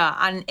it.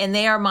 Okay. And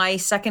they are my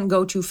second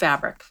go-to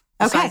fabric.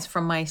 Besides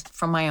from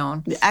my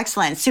own.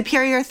 Excellent.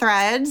 Superior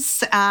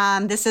Threads.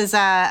 This is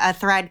a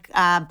thread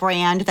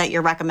brand that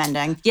you're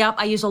recommending. Yep.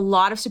 I use a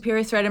lot of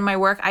Superior Thread in my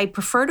work. I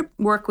prefer to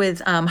work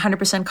with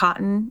 100%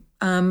 cotton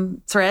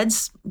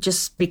threads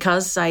just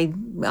because I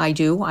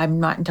do.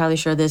 I'm not entirely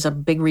sure there's a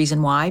big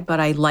reason why,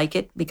 but I like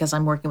it because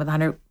I'm working with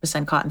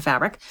 100% cotton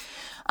fabric.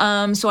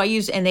 So I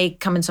use, and they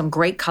come in some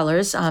great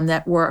colors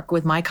that work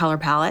with my color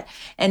palette.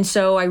 And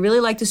so I really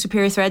like the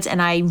Superior Threads,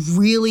 and I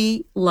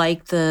really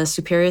like the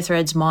Superior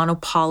Threads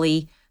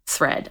monopoly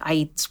thread.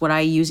 It's what I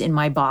use in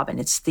my bobbin.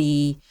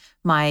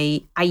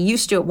 I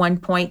used to at one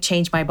point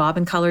change my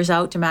bobbin colors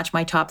out to match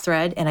my top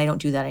thread, and I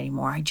don't do that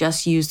anymore. I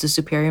just use the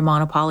Superior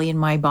monopoly in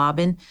my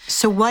bobbin.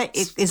 So what,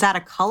 is that a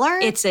color?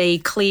 It's a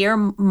clear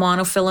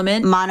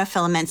monofilament.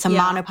 Monofilament. So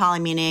monopoly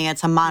meaning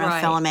it's a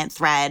monofilament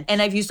thread.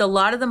 And I've used a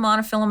lot of the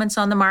monofilaments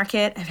on the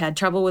market. I've had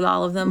trouble with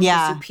all of them.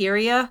 Yeah. The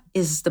Superior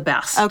is the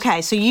best.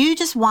 Okay. So you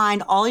just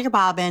wind all your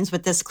bobbins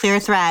with this clear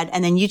thread,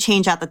 and then you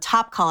change out the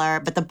top color,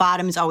 but the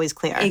bottom is always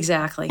clear.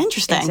 Exactly.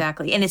 Interesting.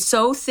 Exactly. And it's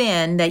so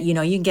thin that, you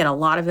can get a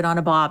lot of it on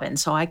a bobbin,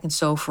 so I can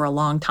sew for a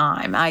long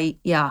time. I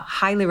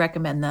highly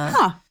recommend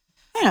that.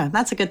 Yeah,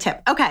 that's a good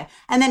tip. Okay.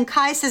 And then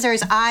Kai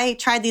scissors, I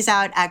tried these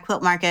out at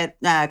Quilt Market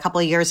a couple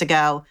of years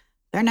ago.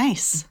 They're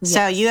nice. Yes.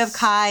 So you have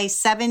Kai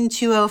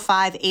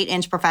 7205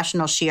 8-inch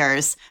professional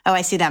shears. Oh,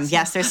 I see them.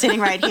 Yes, they're sitting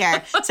right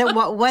here.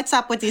 So what's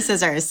up with these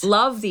scissors?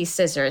 Love these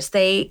scissors.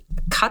 They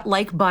cut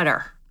like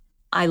butter.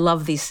 I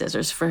love these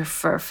scissors for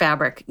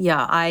fabric.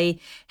 Yeah, I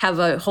have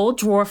a whole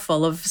drawer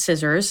full of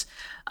scissors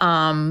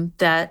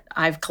that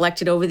I've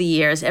collected over the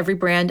years, every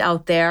brand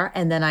out there.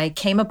 And then I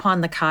came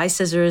upon the Kai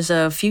scissors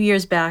a few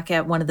years back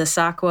at one of the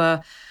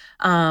SAQA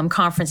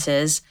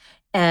conferences,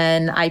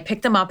 and I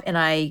picked them up and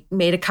I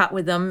made a cut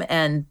with them,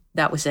 and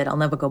that was it. I'll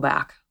never go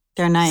back.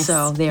 They're nice.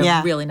 So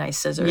they're really nice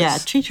scissors. Yeah,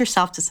 treat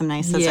yourself to some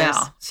nice scissors.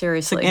 Yeah,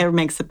 seriously. It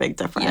makes a big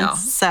difference. Yeah.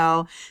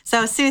 So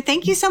Sue,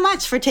 thank you so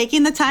much for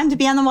taking the time to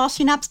be on the While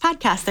She Naps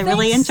podcast. I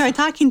really enjoyed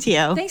talking to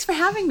you. Thanks for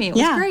having me. It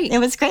was great. It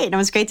was great. And it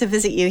was great to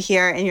visit you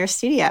here in your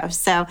studio.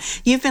 So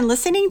you've been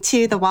listening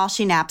to the While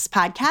She Naps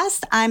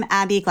podcast. I'm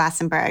Abby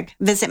Glassenberg.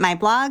 Visit my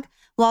blog,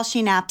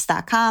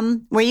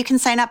 whileshenaps.com, where you can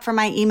sign up for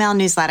my email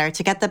newsletter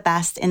to get the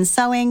best in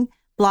sewing,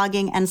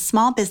 blogging, and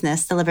small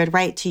business delivered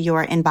right to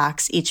your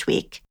inbox each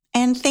week.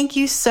 And thank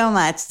you so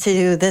much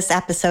to this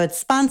episode's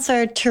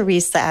sponsor,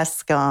 Teresa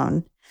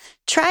Escone.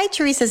 Try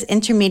Teresa's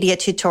intermediate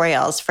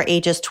tutorials for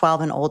ages 12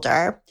 and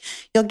older.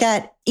 You'll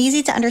get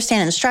easy to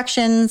understand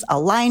instructions, a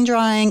line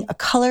drawing, a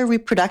color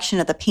reproduction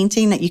of the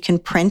painting that you can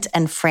print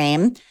and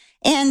frame,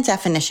 and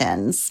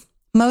definitions.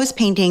 Most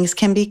paintings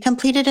can be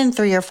completed in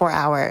 3 or 4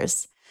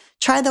 hours.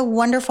 Try the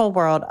wonderful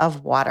world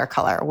of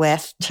watercolor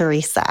with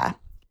Teresa.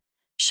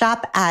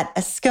 Shop at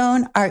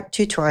Escone Art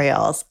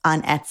Tutorials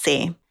on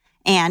Etsy.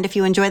 And if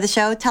you enjoy the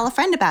show, tell a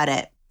friend about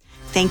it.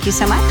 Thank you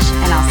so much,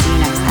 and I'll see you